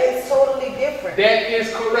there is totally different. That is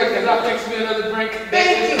correct. As I fix me another drink, that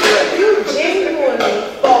Thank is you. correct. You genuinely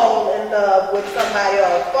fall in love with somebody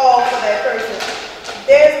or fall for that person.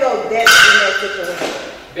 There's no depth in that situation.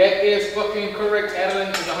 That is fucking correct. Adeline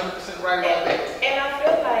is 100% right about that. And I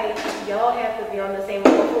feel like y'all have to be on the same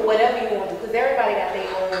level for whatever you want to do, because everybody got their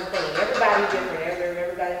own thing. Everybody's different.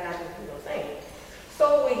 Everybody's not the same.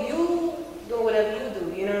 So when you do whatever you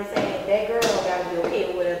do, you know what I'm saying? That girl got to be okay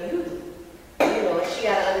with whatever you do. You know, and she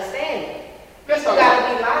got to understand it. Let's talk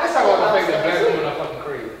gotta be about logical the fact about that black stuff, women are fucking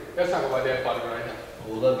crazy. Let's talk about that part right now.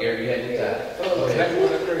 Hold up, Gary, you had your time. Black women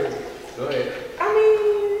are crazy. Go ahead. I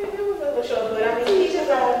mean, it was a little short, but I mean,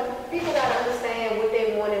 people gotta understand what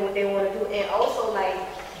they want and what they want to do, and also like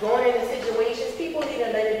going into situations, people need to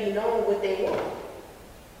let it be known what they want.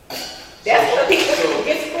 That's what people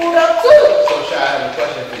get screwed up too. So, Shy, I have a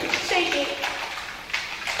question for you. Shake it.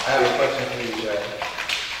 I have a question for you, Shy.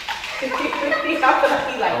 I feel like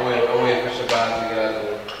he like. I'm waiting for Shabazz to get out of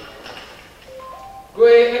the way. Go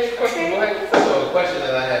ahead, next question. Go ahead. So, the question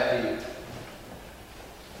that I have for you.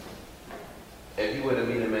 If you were to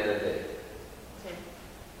meet a man today,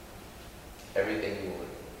 everything you want,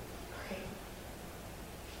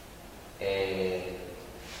 and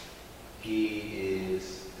he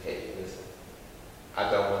is, hey, listen, I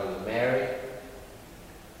don't want to marry,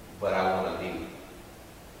 but I want to be with you.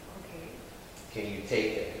 Okay. Can you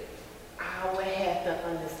take that? I would have to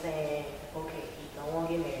understand. Okay, he don't want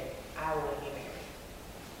to get married. I want to get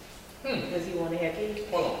married. Does he want to have kids?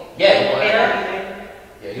 Hold on. Yeah, And you want I to be married.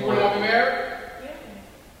 Yeah, You want to be married? Yeah.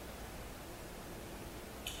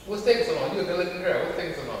 What's taking so long? You're a good looking girl. What's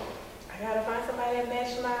taking so long? I gotta find somebody that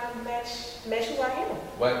match who I am.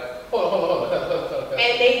 What? Hold on.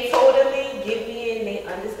 And they totally get me and they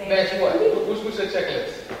understand. Match what? What's your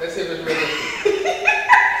checklist? Let's see if it's realistic.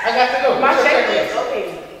 I got to know. My What's your checklist,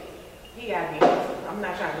 okay. He gotta be handsome. I'm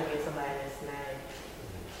not trying to get somebody that's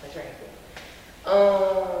not attractive.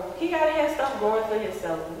 He gotta have stuff going for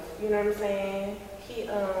himself. You know what I'm saying? He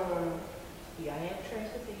gotta have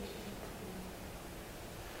transportation.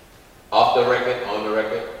 Off the record, on the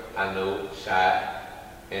record, I know Shy,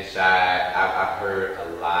 and Shy, I've heard a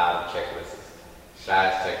lot of checklists.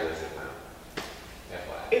 Shy's checklist is now.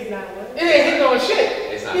 It's not what? It ain't hitting on shit.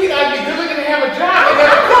 It's not. You gotta be good looking and have a job. I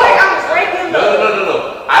feel like I'm breaking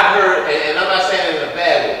No. I've heard, and I'm not saying it in a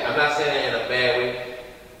bad way. I'm not saying it in a bad way.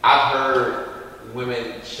 I've heard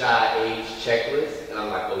women shy age checklists, and I'm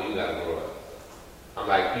like, oh, you gotta grow up. I'm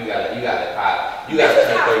like, you gotta turn 35.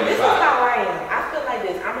 This is how I am. I feel like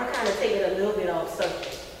this. I'm gonna kind of take it a little bit off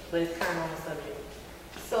subject, but it's kind of on subject.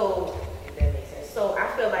 So, if that makes sense. So, I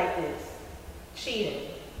feel like this. Cheating.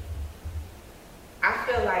 I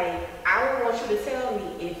feel like I don't want you to tell me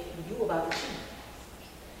if you about to cheat.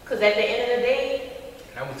 Because at the end of the day,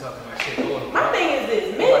 Now we talking about shit. my thing is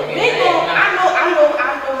this. Men go, I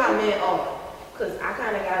know how men are. Because I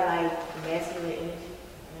kind of got like masculine energy.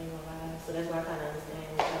 I ain't gonna lie. So that's why I kind of understand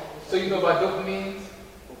what y'all do. So you know about dopamines?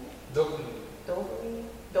 Dopamine.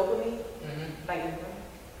 Dopamine? Mm-hmm. Like in the brain?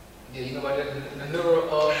 Yeah, you know about the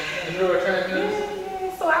neurotransmitters?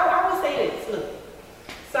 Yeah. So I would say this. Look.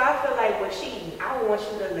 So I feel like with cheating, I would want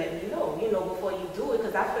you to let me know, before you do it.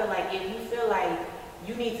 Because I feel like if you feel like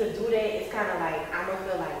you need to do that, it's kind of like, I'm going to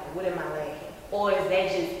feel like, what am I lacking? Or is that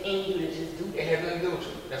just in you to just do It that? has nothing to do with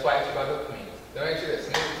you. That's why I asked you about dopamine. Don't ask you that.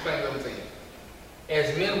 Let me explain something to you.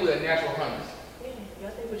 As men, we are natural hunters. Yeah,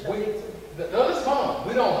 y'all think what y'all think too. No, that's fine.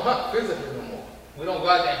 We don't hunt physically no more. We don't go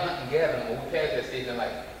out there and hunt and gather no more. We passed that stage in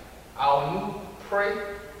life. Our new prey,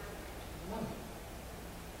 woman.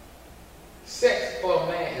 Sex for a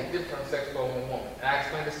man is different from sex for a woman. And I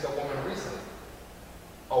explained this to a woman recently.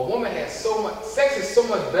 A woman has so much, sex is so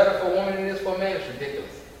much better for a woman than it is for a man, it's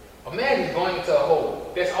ridiculous. A man is going into a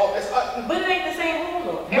hole. That's all. But it ain't the same hole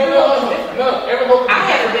though. No. Every hole I could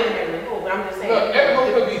be haven't different. been in every hole, but I'm just saying. No, every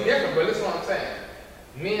hole could be different, but listen to what I'm saying.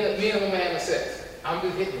 Me and a woman having sex. I'm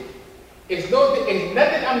just hitting it. It's nothing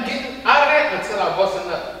I'm getting out of that until I bust a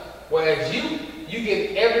nut. Whereas you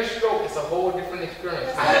get every stroke, it's a whole different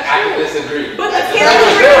experience. I can disagree. But the I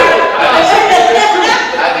chemistry,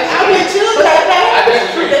 I'm with you, Pepe.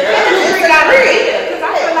 disagree. the chemistry got to be there. Because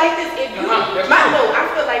I feel like this. If you, That's true. I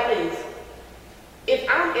feel like this. If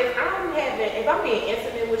I'm being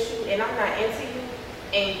intimate with you and I'm not into you,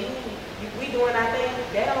 and we doing our thing,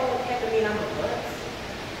 that don't have to mean I'm a bust.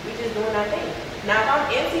 We just doing our thing. Now if I'm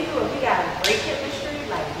into you and we got great chemistry,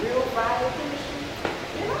 like real fire chemistry,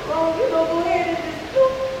 then I'm going, go ahead and just do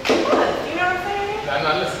us. You know what I'm saying?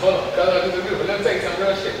 Now, listen, hold on. Because I disagree, but let me tell you some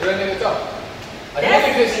real shit. Real nigga talk. A That's-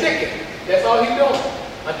 nigga just sticking. That's all he doing.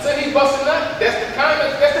 Until he busting up, that's the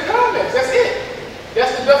climax. That's it.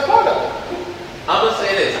 That's the best part of it. I'm gonna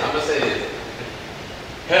say this.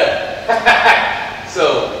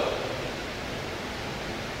 So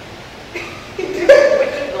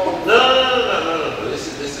no. This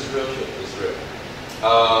is real shit. This is real.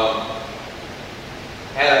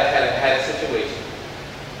 Had a situation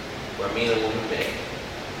where me and a woman met.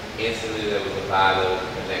 Instantly there was a vibe, there was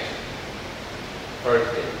a connection.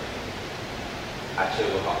 First day, I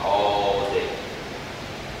chilled with her all day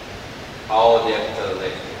up until the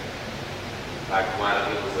next day. Like it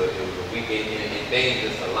was a weekend and things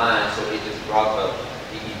just aligned, so it just brought the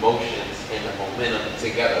emotions and the momentum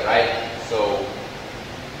together, right? So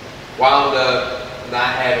wound up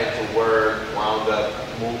not having to work, wound up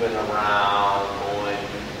moving around,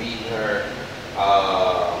 meeting her,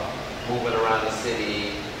 moving around the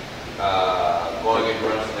city, going to get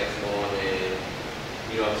brunch the next morning,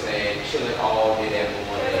 you know what I'm saying, chilling all day that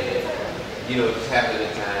morning, just having a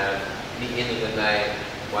good time. The end of the night,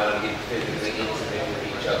 why don't get physically intimate with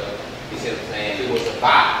each other? You see what I'm saying? It was a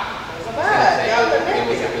vibe. It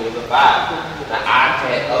was a vibe. Now I've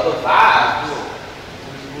had other vibes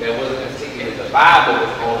that wasn't particularly the vibe, but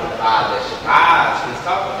was on the vibe that Shabazz was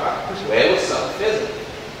talking about. Where it was something physical.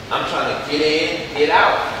 I'm trying to get in, get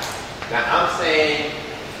out. Now I'm saying,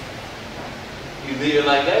 you leave it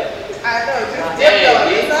like that? I know, just Hey, dip on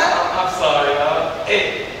bitch. it, son. I'm sorry, y'all.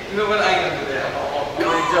 Hey, you know what? I ain't gonna do that. I'm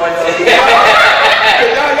gonna enjoy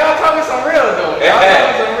y'all talking some real though. Y'all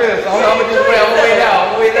talking some real. So I'm gonna just wait. I'm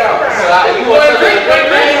gonna wait out. So you want to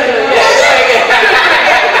drink?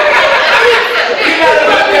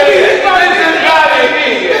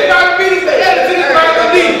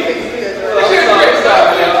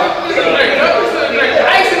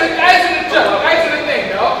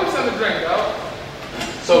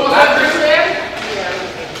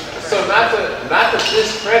 Not to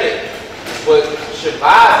discredit what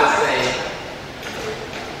Shabazz is saying,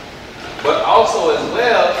 but also as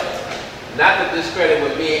well, not to discredit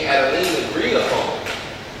what me and Adeline agreed upon.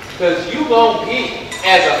 Because you gonna get,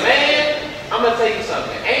 as a man, I'm gonna tell you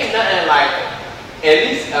something. Ain't nothing like, at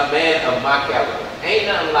least a man of my caliber, ain't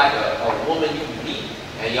nothing like a woman you meet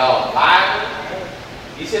and y'all vibe.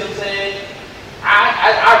 You see what I'm saying?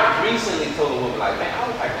 I recently told a woman, like, man, I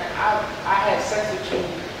was like, man, I had sex with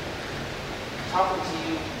you talking to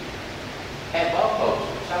you at Bug Culture.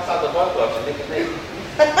 Shouts out to Bug Culture, nigga.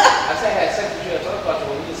 I said I had sex with you at Bug Culture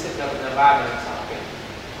when we was sitting up in the environment and talking.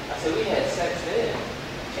 I said we had sex then.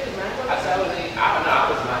 She was mine. I said I don't know, I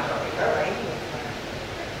was mind fucking her.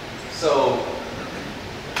 So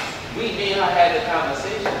me and her had the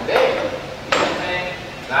conversation there. You know what I'm saying?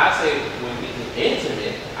 Now I say when we get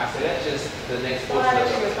intimate, I said that's just the next Well, portion how of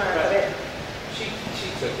did she the respond to that? She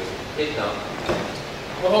took it. It don't.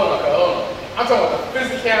 Well, hold on. I'm talking about the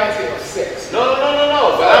physicality of sex. No. So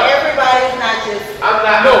But everybody's not just. I'm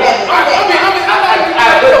not. No, But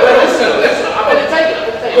listen. I'm gonna tell you.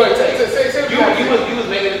 Go ahead, say You was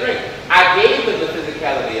making a drink. I gave them the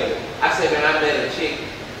physicality of it. I said, man, I met a chick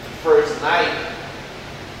first night,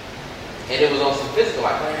 and it was on some physical.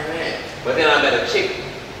 I thought, man. But then I met a chick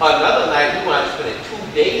another night. We wound up spending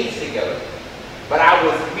 2 days together. But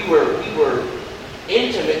we were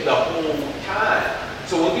intimate the whole time.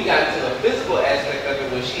 So when we got into the physical aspect of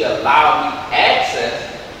it, when she allowed me access,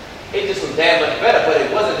 it just was that much better. But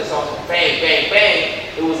it wasn't just on some bang, bang,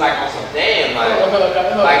 bang. It was like on some damn, like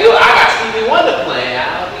I got Stevie Wonder playing.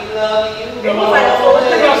 I'll be loving you. It was like that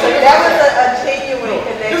was a genuine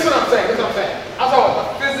connection. This is what I'm saying. I'm talking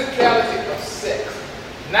about the physicality of sex.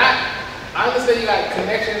 Not, I understand you got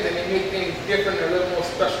connections and they make things different and a little more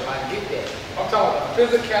special. I get that. I'm talking about the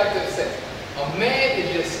physicality of sex. A man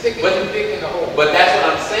is just sticking his dick in the hole. But that's what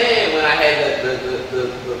I'm saying when I had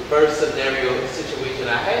the first scenario situation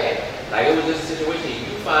I had. Like it was just a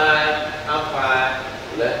situation, you fine, I'm fine,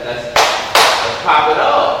 let's pop it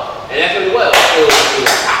off. And that's what it was. It was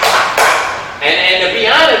and to be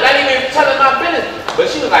honest, not even telling my business. But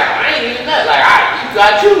she was like, I ain't even that. Like, alright, you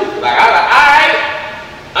got you. Like I was like, alright,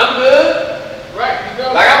 I'm good. Right, you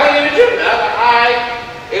go. Like I wasn't even tripping. I was like, alright.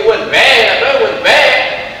 It wasn't bad. I know it wasn't bad.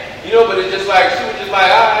 You know, but it's just like, she was just like,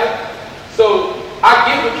 alright. So, I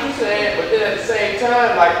get what you're saying, but then at the same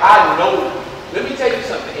time, like, I know, let me tell you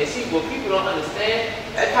something, and see, what people don't understand,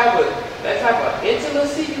 that type of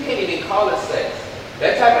intimacy, you can't even call it sex.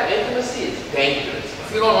 That type of intimacy is dangerous.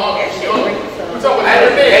 See, hold on. That shit brings some- We're talking That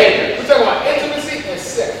is about dangerous. We're talking about intimacy and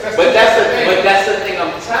sex. But that's the thing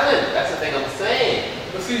I'm telling, that's the thing I'm saying.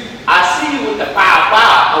 But see, I see you with the pow.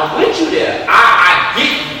 I'm with you there. I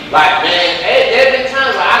get you. Like, man, there been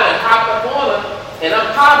times where I done hopped up on her and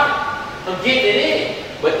I'm popping. I'm getting it in.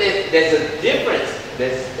 But there's a difference.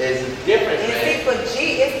 There's a difference, And man. see, for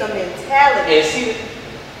G, it's the mentality. And see,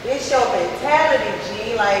 It's your mentality,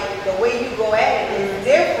 G. Like, the way you go at it is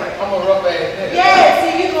different. I'm a rough ass nigga. Yeah,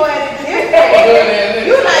 see, you go at it different. nigga.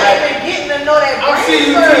 You're not even getting to know that I'm brain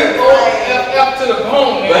seeing first. you F to the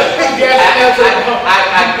bone, man. but Gas to the bone.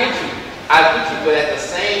 I get you. But at the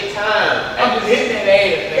same time, I'm just hitting that ass,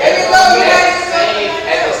 nigga. There you go, you at gotta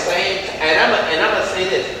the same time, and I'm gonna say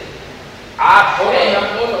this. I've Hold had, on.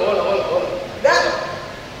 That-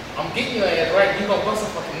 I'm getting your ass right. You gonna bust a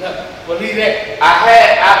fucking nut. Believe that. I've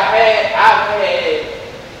had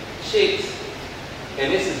chicks,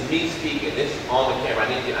 and this is me speaking. This is on the camera. I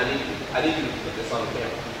need you to put this on the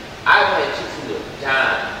camera. I've had chicks who look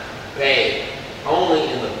dime bad, only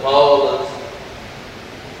in the ballers,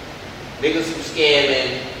 niggas who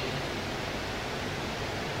scamming,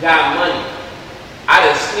 got money. I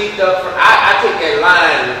done sneaked up from. I take that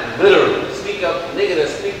line literally. Sneak up, nigga that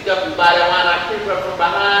sneaked up and buy that wine. I creep up from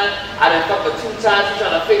behind. I done fucked her 2 times. She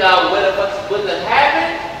trying to figure out where the fuck what done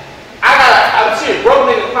happened. I'm serious. Broke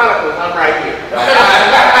nigga chronicles. I'm right here.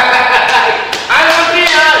 I'm being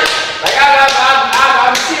honest. Like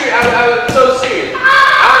I'm serious. I'm so serious.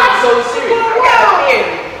 I'm so serious. I got a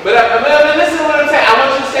theory. But listen to what I'm saying. I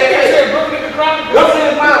want you to say this. Broke nigga chronicles. Broke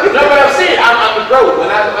nigga chronicles. No, but I'm serious. I'm broke. When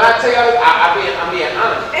I tell you, I'm being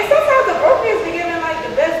honest. And sometimes the brokers be giving like the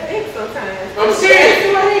best dick sometimes. I'm serious.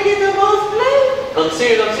 That's why they get the most play. I'm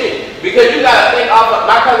serious. Because you gotta think off of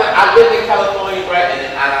my cousin. I lived in California, right?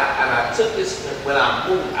 And I took this when I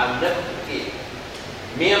moved. I'll never forget.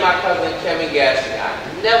 Me and my cousin Kevin Gaston. I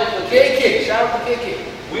never forget. KK. Shout out to KK.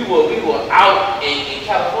 We were out in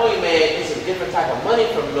California, man. It's a different type of money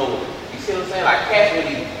from nowhere. You see what I'm saying? Like cash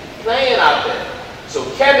really playing out there. So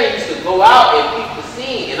Kevin used to go out and peep the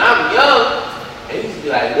scene, and I'm young, and he used to be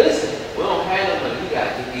like, "Listen, we don't have no money. We gotta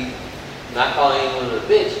get these. Not calling anyone a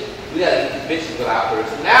bitch. We gotta get these bitches with our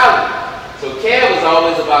personality." So Kev was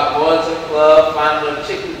always about going to the club, finding them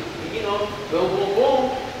chicken, you know, boom, boom, boom.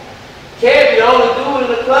 Kev, the only dude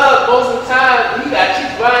in the club most of the time, he got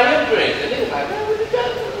chicks buying him drinks, and they was like, "Man, what you got?"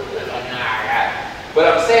 Like, nah, I got it. But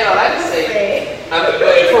I'm saying all that to say, but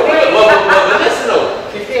for real, but listen though.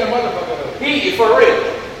 KK a motherfucker though. For real.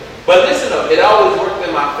 But listen though, it always worked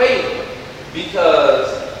in my favor because,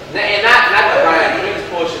 and not the Brian Drinks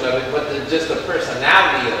portion of it, but just the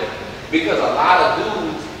personality of it. Because a lot of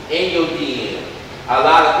dudes in your DM, a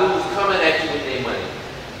lot of dudes coming at you with their money.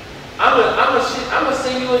 I'm gonna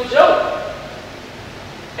send you a joke.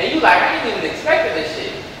 And you like, I ain't even expecting this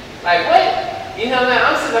shit. Like, what? You know what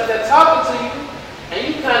I'm sitting up there talking to you, and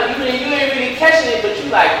you ain't really catching it, but you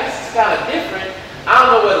like, this is kind of different. I don't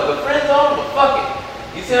know whether the friends on, but fuck it.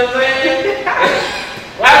 You see what I'm saying? I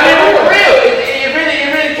mean, for real. It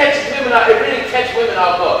really catches women off. It really catches women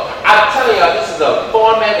off guard. I'm telling y'all, this is a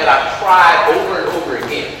format that I've tried over and over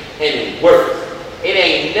again, and it works. It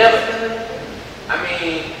ain't never. I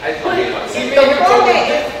mean, I just want to get myself. See,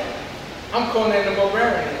 I'm calling that number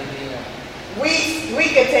Brown in the DM. We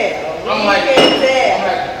can tell. I'm We like, can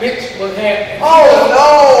tell. bitch, what's happening? Oh no!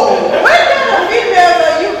 What kind of females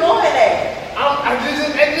are you going at?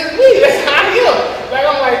 That's just me. That's how I am. Like,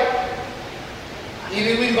 I'm like,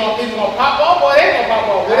 either we gonna pop off or they gonna pop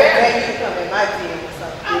off. I bet you come in my DM or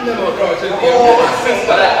something. I'm never gonna come to the DM. Oh, My sister.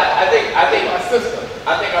 But I think My sister.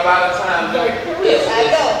 I think a lot of times, I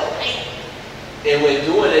know. and when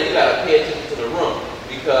doing it, you gotta pay attention to the room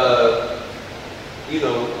because, you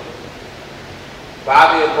know,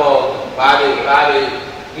 Bobby and Paul,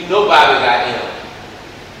 you know Bobby got him.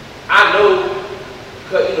 I know,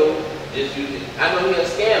 cause you know, just use it. I know he a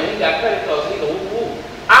scam. He got credit cards. He go woo.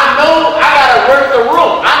 I know I gotta work the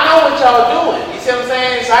room. I know what y'all doing. You see what I'm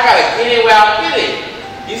saying? So I gotta get in where I fit in.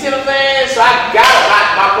 You see what I'm saying? So I gotta,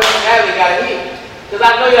 my personality gotta hit. Cause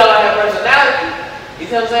I know y'all don't have personality. You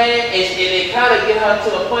see what I'm saying? And it kind of get her to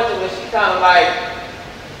a point where she kind of like,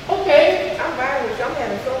 okay. I'm vibing with you. I'm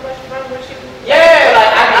having so much fun with you. Yeah,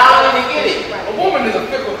 like I don't even get it. A woman is a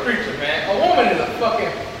fickle creature, man. A woman is a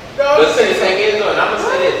fucking. But see, the thing is, though, and I'm gonna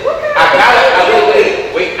say this. I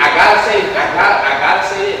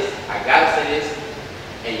gotta say this,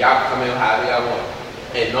 and y'all can come in however y'all want.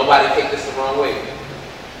 And nobody take this the wrong way.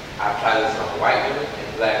 I've tried this on white women and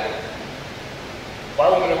black women.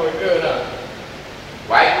 White women are good, huh?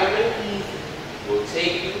 White women will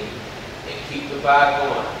take you and keep the vibe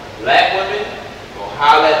going. Black women gonna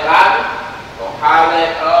holler at Bobby, gonna holler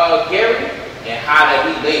at Gary, and holler at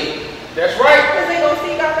me later. That's right. Because they gonna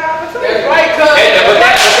seek out the opportunity. That's right, cuz.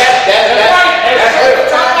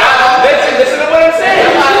 Listen to what I'm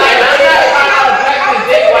saying. I'm not trying to black and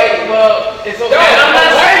dick white, but it's okay. And I'm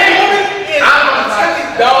not saying. I'm telling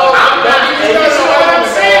you, dog. I'm not. Listen to what I'm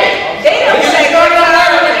saying. They don't say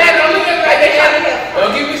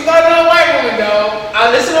Don't get me started on white women, dog.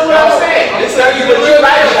 Listen to what I'm saying. Listen to what you're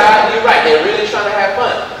right, Shad. You're right. They're really trying to have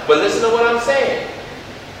fun. But listen to what I'm saying.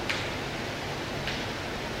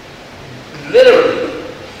 Literally,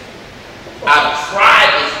 I've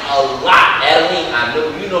tried this a lot, Adeline. I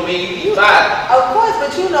know you know me. You tried. Of course,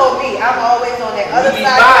 but you know me. I'm always on that other You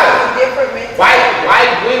side of different mentality.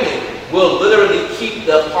 White women will literally keep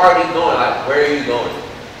the party going. Like, where are you going?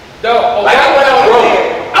 Dog, Like, bro.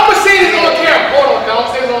 I'm gonna say this on camera. Hold on, I'm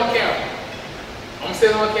gonna say this on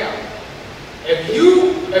camera. If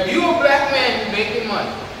you a black man who's making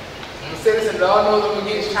money, I'm gonna say this, and Lord knows I'm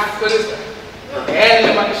gonna get shots for this.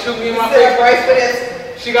 Adeline about to shoot me in my face. Price for this.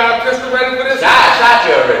 She got a pistol ready for this. I shot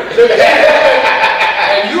you already.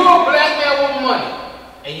 If you're a black man with money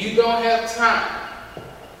and you don't have time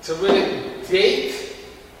to really date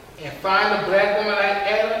and find a black woman like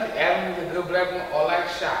Adeline is a good black woman, or like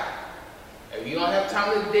Shy. If you don't have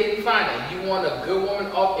time to date and find her, you want a good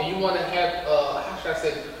woman off, and you want to have, how should I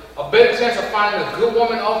say, a better chance of finding a good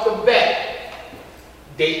woman off the bat,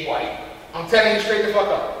 date white. I'm telling you straight the fuck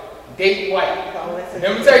up. Date white.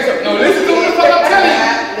 Let me tell you something. No, listen to what the fuck I'm telling you.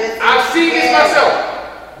 I've seen this myself.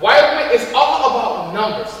 White women, it's all about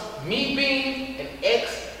numbers. Me being an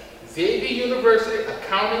ex-Xavier University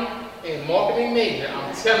accounting and marketing major,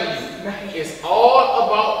 I'm telling you, it's all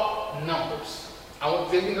about numbers. I went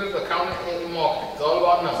to Xavier University accounting and marketing. It's all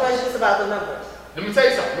about numbers. So it's just about the numbers. Let me tell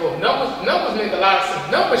you something. No, numbers make a lot of sense.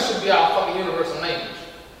 Numbers should be our fucking universal language.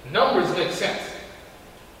 Numbers make sense.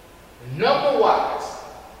 Number-wise,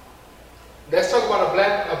 let's talk about a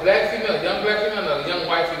black female, a young black female, and a young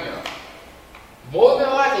white female. More than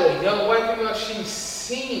likely, a young white female, she's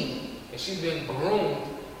seen and she's been groomed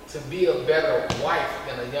to be a better wife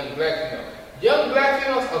than a young black female. Young black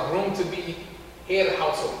females are groomed to be head of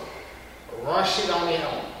household, run shit on their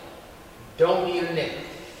own, don't need a nigga.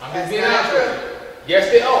 I'm just being honest with you. Yes,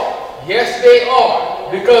 they are. Yes, they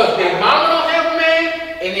are. Because their mama don't have a man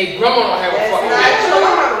and their grandma don't have a fucking man.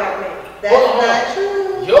 That's not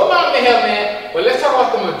true. Your mom may have a man, but let's talk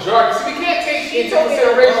about the majority. See, we can't take into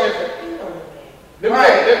consideration. Let me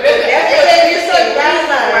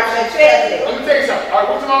tell you something. All right,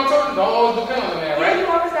 what's your mama told you? Don't always depend on the man, right? You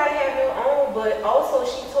always gotta have your own, but also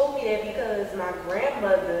she told me that because my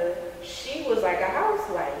grandmother she was like a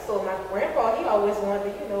housewife. So my grandpa, he always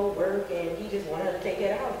wanted to, work, and he just wanted her to take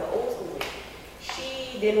care of the house, the old school way.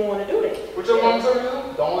 She didn't want to do that. What your mom told you?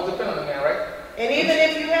 Don't always depend on the man, right? And even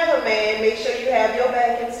if you have a man, make sure you have your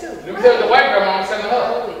backings too. Let me tell you the white girl mama telling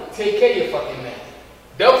her, take care of your fucking man.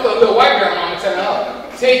 That was the little white girl mama telling her,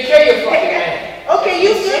 take care of your fucking man. Okay,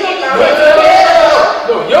 you still don't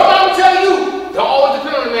No, your mama telling you, don't always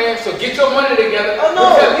depend on the man, so get your money together. Oh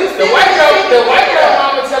no, you the white girl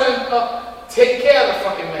mama telling her, take care of the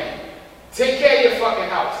fucking man. Take care of your fucking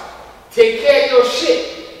house. Take care of your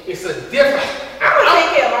shit. It's a difference. I don't take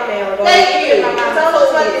care of my man. Thank you. Because I was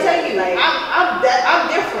about to tell you, I'm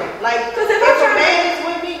different. Like, because if a man is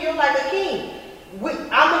with me, you're like a king.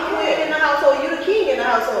 I'm the queen in the household, you the king in the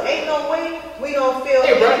household. Ain't no way we don't feel.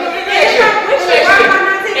 Hey, bro, and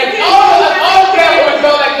all black women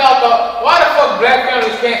go like y'all thought, why the fuck black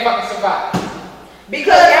families can't fucking survive?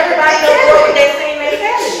 Because everybody don't grow with that same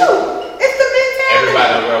mentality. Shoot, it's the mentality. Everybody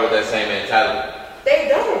don't grow with that same mentality. They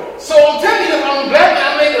don't. So I'm telling you, if I'm a black man,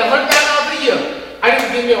 I'm making $100,000 a year. I need to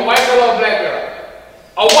give me a white girl or a black girl.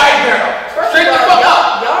 A white girl. Straight the fuck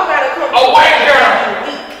up. Y'all gotta come. A white girl.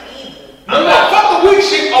 I'm not fuck the weak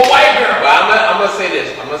shit. A white girl. But I'm gonna say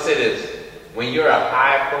this. When you're a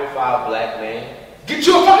high-profile black man, get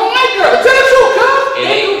you a fucking white girl. Tell the truth, cuz.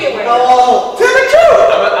 Oh, tell the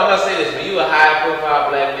truth. I'm gonna say this. When you a high-profile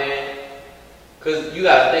black man, cause you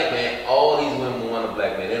gotta think, man, all these women want a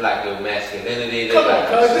black man. They like your masculinity. They Come on, like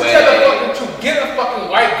your cuz. Just swag. tell the fucking truth. Get a fucking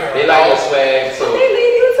white girl. They like your swag. So they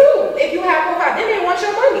leave you too. If you have profile, then they want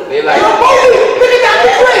your money. they like. Your booty. Look at that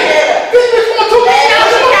free. This bitch want to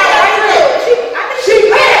She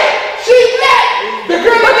black. She black. The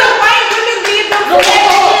girl But the white women leave them for that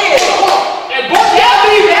shit. And both y'all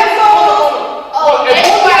leaving. And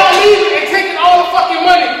both y'all leaving and taking all the fucking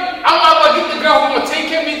money. I'm gonna get the girl who gonna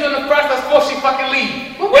take care of me during the process before she fucking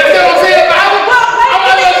leave. You understand what I'm saying?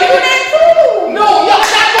 No, y'all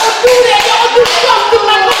not gonna do that. Y'all do something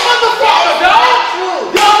like a motherfucker, dog.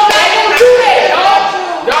 Y'all not gonna do that, dog.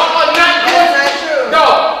 Y'all are not going to.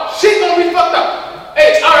 Dog, shit gonna be fucked up.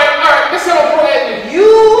 Hey, all right. Let's have a pro athlete. you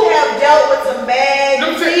have dealt with some bad No.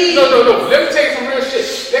 disease. Let me tell you some real shit.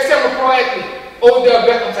 Let's have a pro athlete. Odell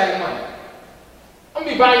Beckham type money. I'm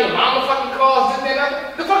gonna be buying your mama fucking cars, this and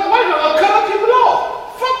that. The fucking white girl gonna cut up people off.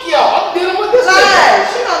 Fuck y'all. I'm dealing with this. Lies.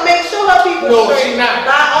 She gonna make sure her people No, straight. she not.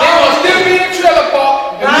 Not They all. gonna still be in the trailer park,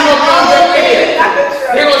 and we Not gonna be on all their women. way.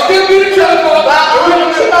 They gonna still be in the trailer park. Not all and we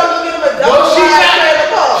women. She gonna gonna give them a No, double she wide not. trailer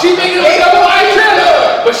park. She making a double wide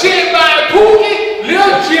trailer, but she ain't buying Pookie, Lil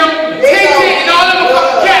Jim, TT, and all them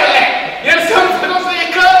fucking Cadillac. You understand what I'm saying,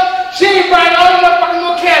 cuz? She ain't buying all them fucking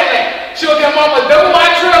little Cadillac. She'll get mama a double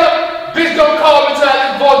wide trailer. Bitch, don't call me till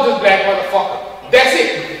I divorce this black motherfucker. That's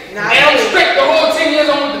it. Nah, And I'm straight the whole 10 years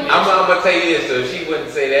on with the bitch. I'm gonna tell you this, so she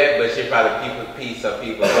wouldn't say that, but she'd probably piece some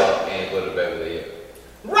people up and go to Beverly Hills.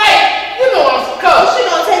 Right. You know what I'm saying, cuz. She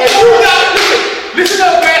gonna take If care you of got, listen to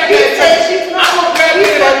a bad You bitch. say she's not- I'm a bad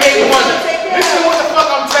bitch that make she's money. gonna take care Listen to of what the fuck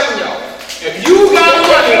I'm telling y'all. If you got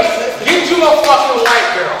money, get you a fucking white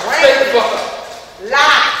girl. Straight the fuck up.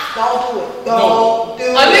 Lie. Don't do it. No. Don't do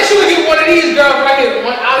it. Unless you get one of these girls right here.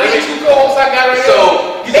 One out of these two co-hosts I got right here.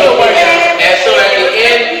 So, you know what? And so at the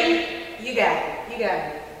end, You got it.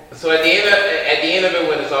 so at the end of it,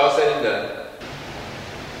 when it's all said and done,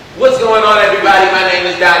 what's going on, everybody? My name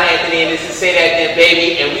is Don Anthony, and this is Say That Then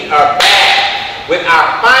Baby, and we are back with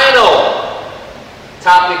our final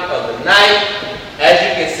topic of the night. As you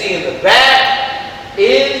can see in the back,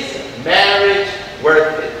 is marriage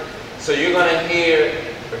worth it? So you're gonna hear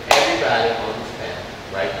from everybody on this panel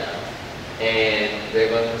right now, and they're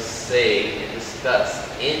gonna say and discuss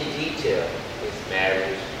in detail, is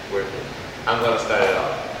marriage worth it? I'm gonna start it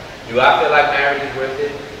off. Do I feel like marriage is worth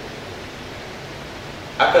it?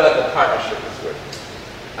 I feel like a partnership is worth it.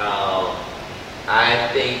 I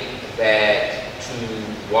think that to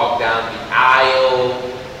walk down the aisle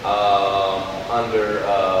under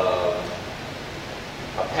a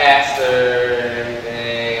pastor and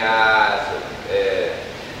everything,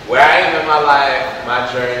 where I am in my life, my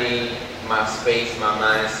journey, my space, my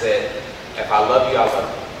mindset, if I love you, I love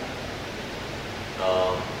you.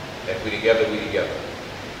 If we together, we together.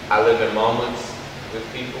 I live in moments with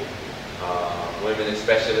people, women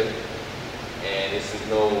especially, and this is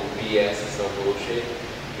no BS, it's no bullshit.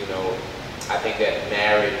 You know, I think that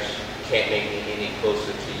marriage can't make me any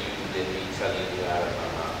closer to you than me telling you out of my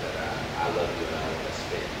mouth that I love you and I want to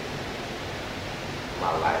spend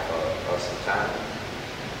my life or some time with you.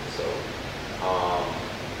 So,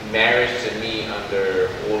 marriage to me under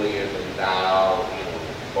holier than thou,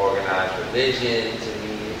 organized religion, to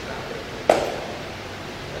me is not very good.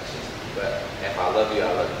 That's just, but if I love you, I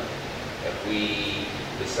love you. we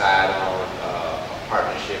decide on a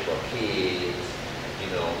partnership or kids, you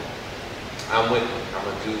know, I'm with you. I'm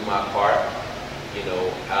gonna do my part. You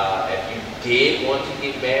know, if you did want to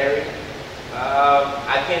get married,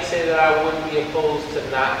 I can't say that I wouldn't be opposed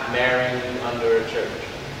to not marrying you under a church.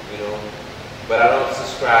 You know, but I don't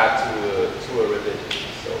subscribe to a religion.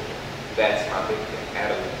 So that's my big thing.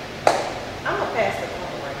 Adam, I'm a pastor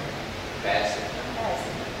right now. pastor. I'm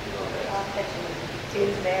passing. I'll catch you.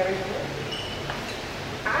 Is marriage good?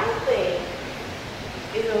 I think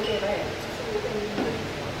it's okay, right?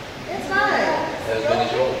 It's fine. As many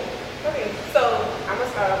as you want. Okay, so I'm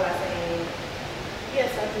gonna start off by saying,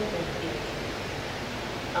 yes, I do think it is.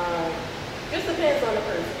 Just depends on the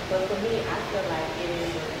person, but for me, I feel like it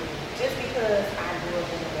is worth it. Just because I grew up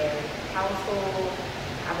in a married household,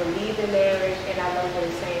 I believe in marriage, and I know what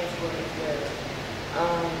it stands for as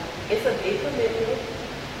well. It's a big commitment.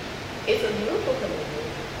 It's a beautiful commitment.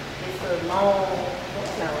 It's a long,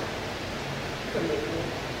 drawn-out commitment,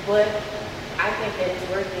 but I think that it's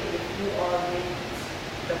worth it if you are with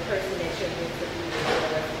the person that you're meant to be with for the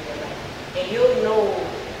rest of your life. And you'll know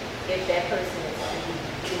if that person is for you.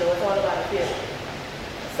 You know, it's all about a feeling.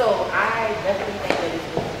 So I definitely think that it's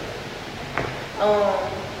worth it.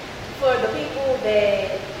 For the people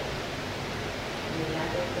that may not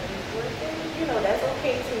think that it's worth it, you know, that's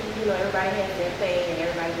okay too. You know, everybody has their thing and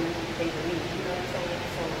everybody believes what they believe. You know what I'm saying?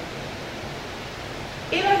 So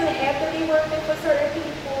it doesn't have to be worth it for certain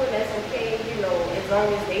people, and that's okay, you know, as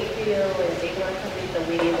long as they feel and they want to commit the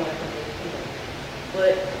way they want to commit, you know.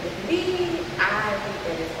 But with me, I think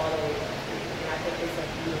that it's all the way worth it, and I think it's a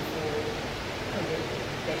beautiful commitment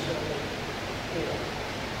that you'll make, you know.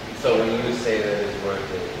 So when you say that it's worth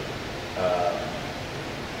it,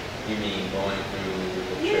 you mean going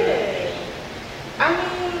through the church? I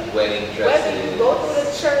mean, Wedding dresses. whether you go through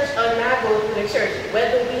the church or not go through the church,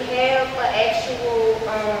 whether we have an actual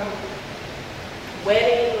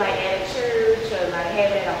wedding like at a church or like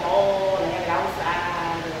have it at a hall or have it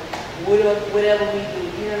outside or whatever we do,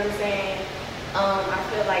 you know what I'm saying? I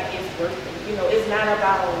feel like it's worth it. You know, it's not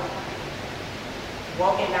about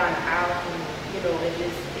walking down the aisle and, you know,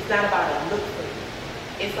 it's not about a look for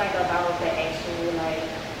you. It's like about the actual like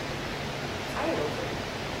title.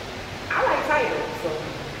 I like titles, so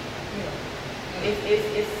you know,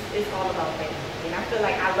 it's all about that. And I feel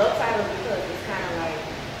like I love titles because it's kind of like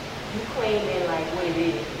you claiming like what it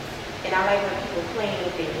is, and I like when people claim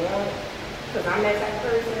what they want, because I'm that type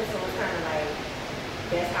of person. So it's kind of like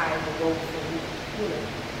that's how it will go for me, you know.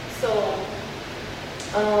 So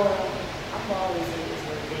I'm always saying it's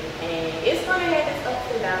worth it, and it's gonna have its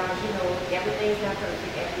ups and downs. You know, everything's not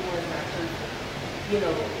perfect, everyone's not perfect, you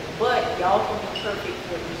know. But y'all can be perfect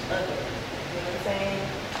for each other. You know what I'm saying?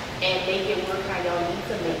 And make it work how y'all need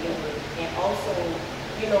to make it work. And also,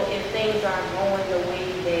 you know, if things aren't going the way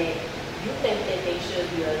that you think that they should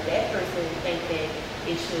be, or that person think that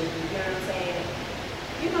it should be, you know what I'm saying?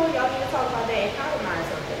 You know, y'all need to talk about that and compromise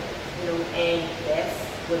on that. You know, and that's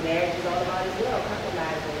what marriage is all about as well,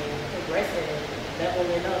 compromising and progressing and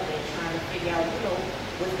leveling up and trying to figure out, you know,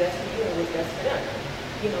 what's best for you and what's best for them.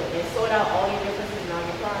 You know, and sort out all your differences and all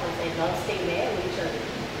your problems, and don't stay mad with each other.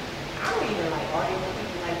 I don't even like arguing with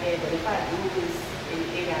people like that, but if I do this,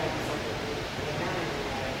 it gotta be something good. And not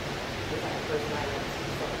even like the type of person I am.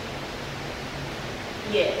 So,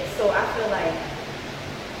 yeah, so I feel like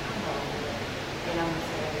I'm all good. And I'm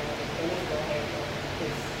saying that, and it's gonna happen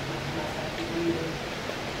because my side keep reading.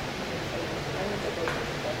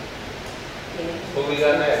 Who we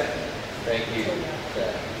got next? Thank you.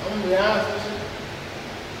 I'm gonna be honest with you.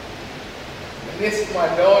 And this is my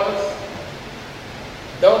daughters.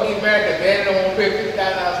 Don't get married because daddy don't want to pay $50,000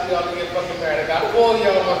 for y'all to get fucking married. I got 4 of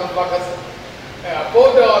y'all motherfuckers. I got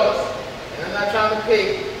 4 daughters. And I'm not trying to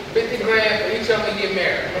pay 50 grand for each of them to get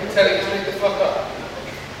married. I'm telling you straight the fuck up.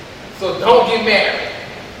 So don't get married.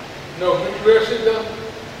 No, real shit though.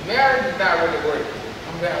 Marriage is not really worth it.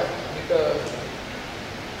 I'm honest because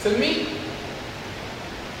to me,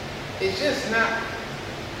 it's just not.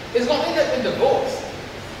 It's gonna end up in divorce.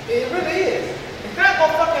 It really is. It's not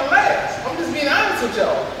gonna fucking last. I'm just being honest with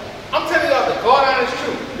y'all. I'm telling y'all the God honest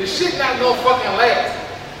truth. This shit not gonna fucking last.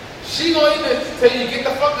 She gonna either tell you get the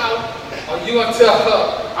fuck out, or you gonna tell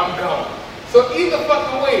her I'm gone. So either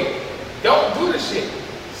fucking way, don't do the shit.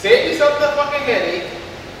 Save yourself the fucking headache.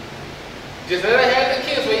 Just let her have the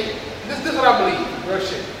kids. Wait, this is what I believe. Real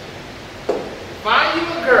shit. Find you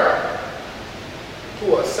a girl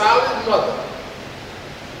who a solid mother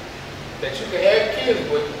that you can have kids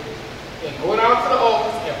with, and go down to the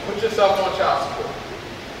office and put yourself on child support.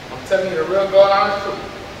 I'm telling you the real God honest truth.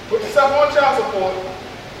 Put yourself on child support,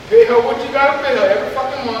 pay her what you gotta pay her every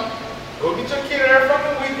fucking month, Go get your kid every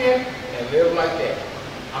fucking weekend and live like that.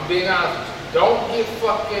 I'm being honest with you. Don't get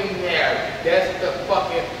fucking married. That's the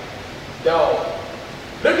fucking dog.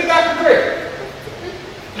 Look at Dr. Dre.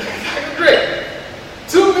 Look at Dr. Dre.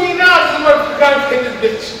 $2 million is a motherfucker gotta pay this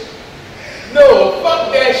bitch. No,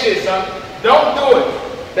 fuck that shit, son. Don't do it.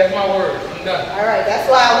 That's my word. I'm done. All right, that's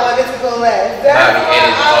why I wanted to go last. That's Bobby why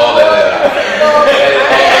edits I all wanted that to go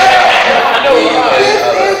last.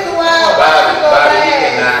 This is why I wanted to go Bobby, he last.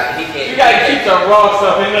 cannot. He can't. You gotta keep the raw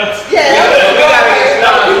stuff in us. Yeah. We gotta get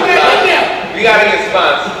sponsored. We gotta get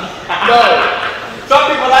sponsored. No. Some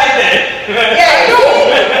people like that. Yeah,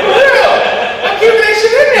 For real. I'm keeping that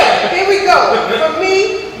shit in there. here we go. For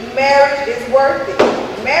me, marriage is worth it.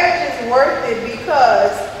 Marriage is worth it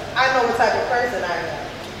because I know what type of person I am.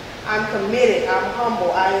 I'm committed. I'm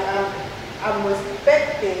humble. I'm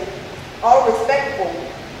respecting or respectful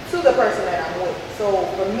to the person that I'm with. So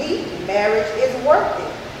for me, marriage is worth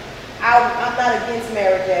it. I'm not against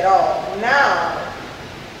marriage at all. Now,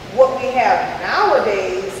 what we have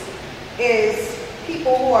nowadays is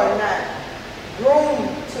people who are not groomed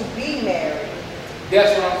to be married.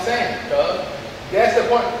 That's what I'm saying, cuz. That's the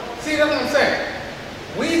point. See, that's what I'm saying.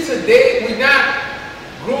 We today, we're not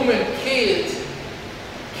grooming kids.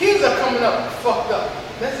 Kids are coming up fucked up.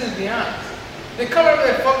 Let's just be honest. They're coming up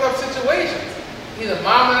in fucked up situations. Either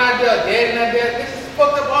mom not there, dad not there. This is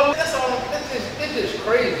fucked up. All that's all. It's just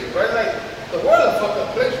crazy, bro. Like the world is a fucked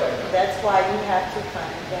up place right now. That's why you have to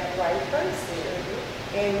find that right person.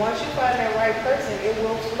 And once you find that right person, it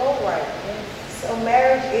will flow right. So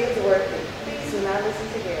marriage is worth it. Please do not listen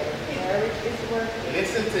to Gary. Marriage is worth it.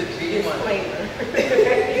 Listen to G Money.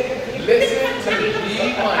 Disclaimer. Listen to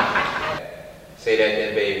G Money. Say that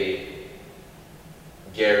then, baby.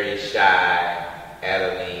 Gary, Shy,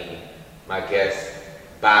 Adeline, my guest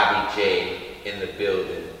Bobby J in the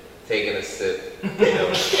building, taking a sip, editing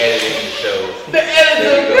the shows. The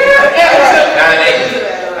editor. There you go. The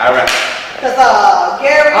editor. All right. Because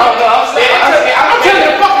Gary, I'm telling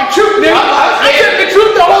the fucking truth, nigga. I'm telling the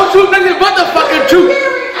truth, the whole truth, nothing but the fucking truth.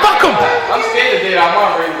 Fuck 'em. I'm scared to date out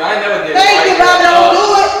my reason. I never did it. thank you, Bobby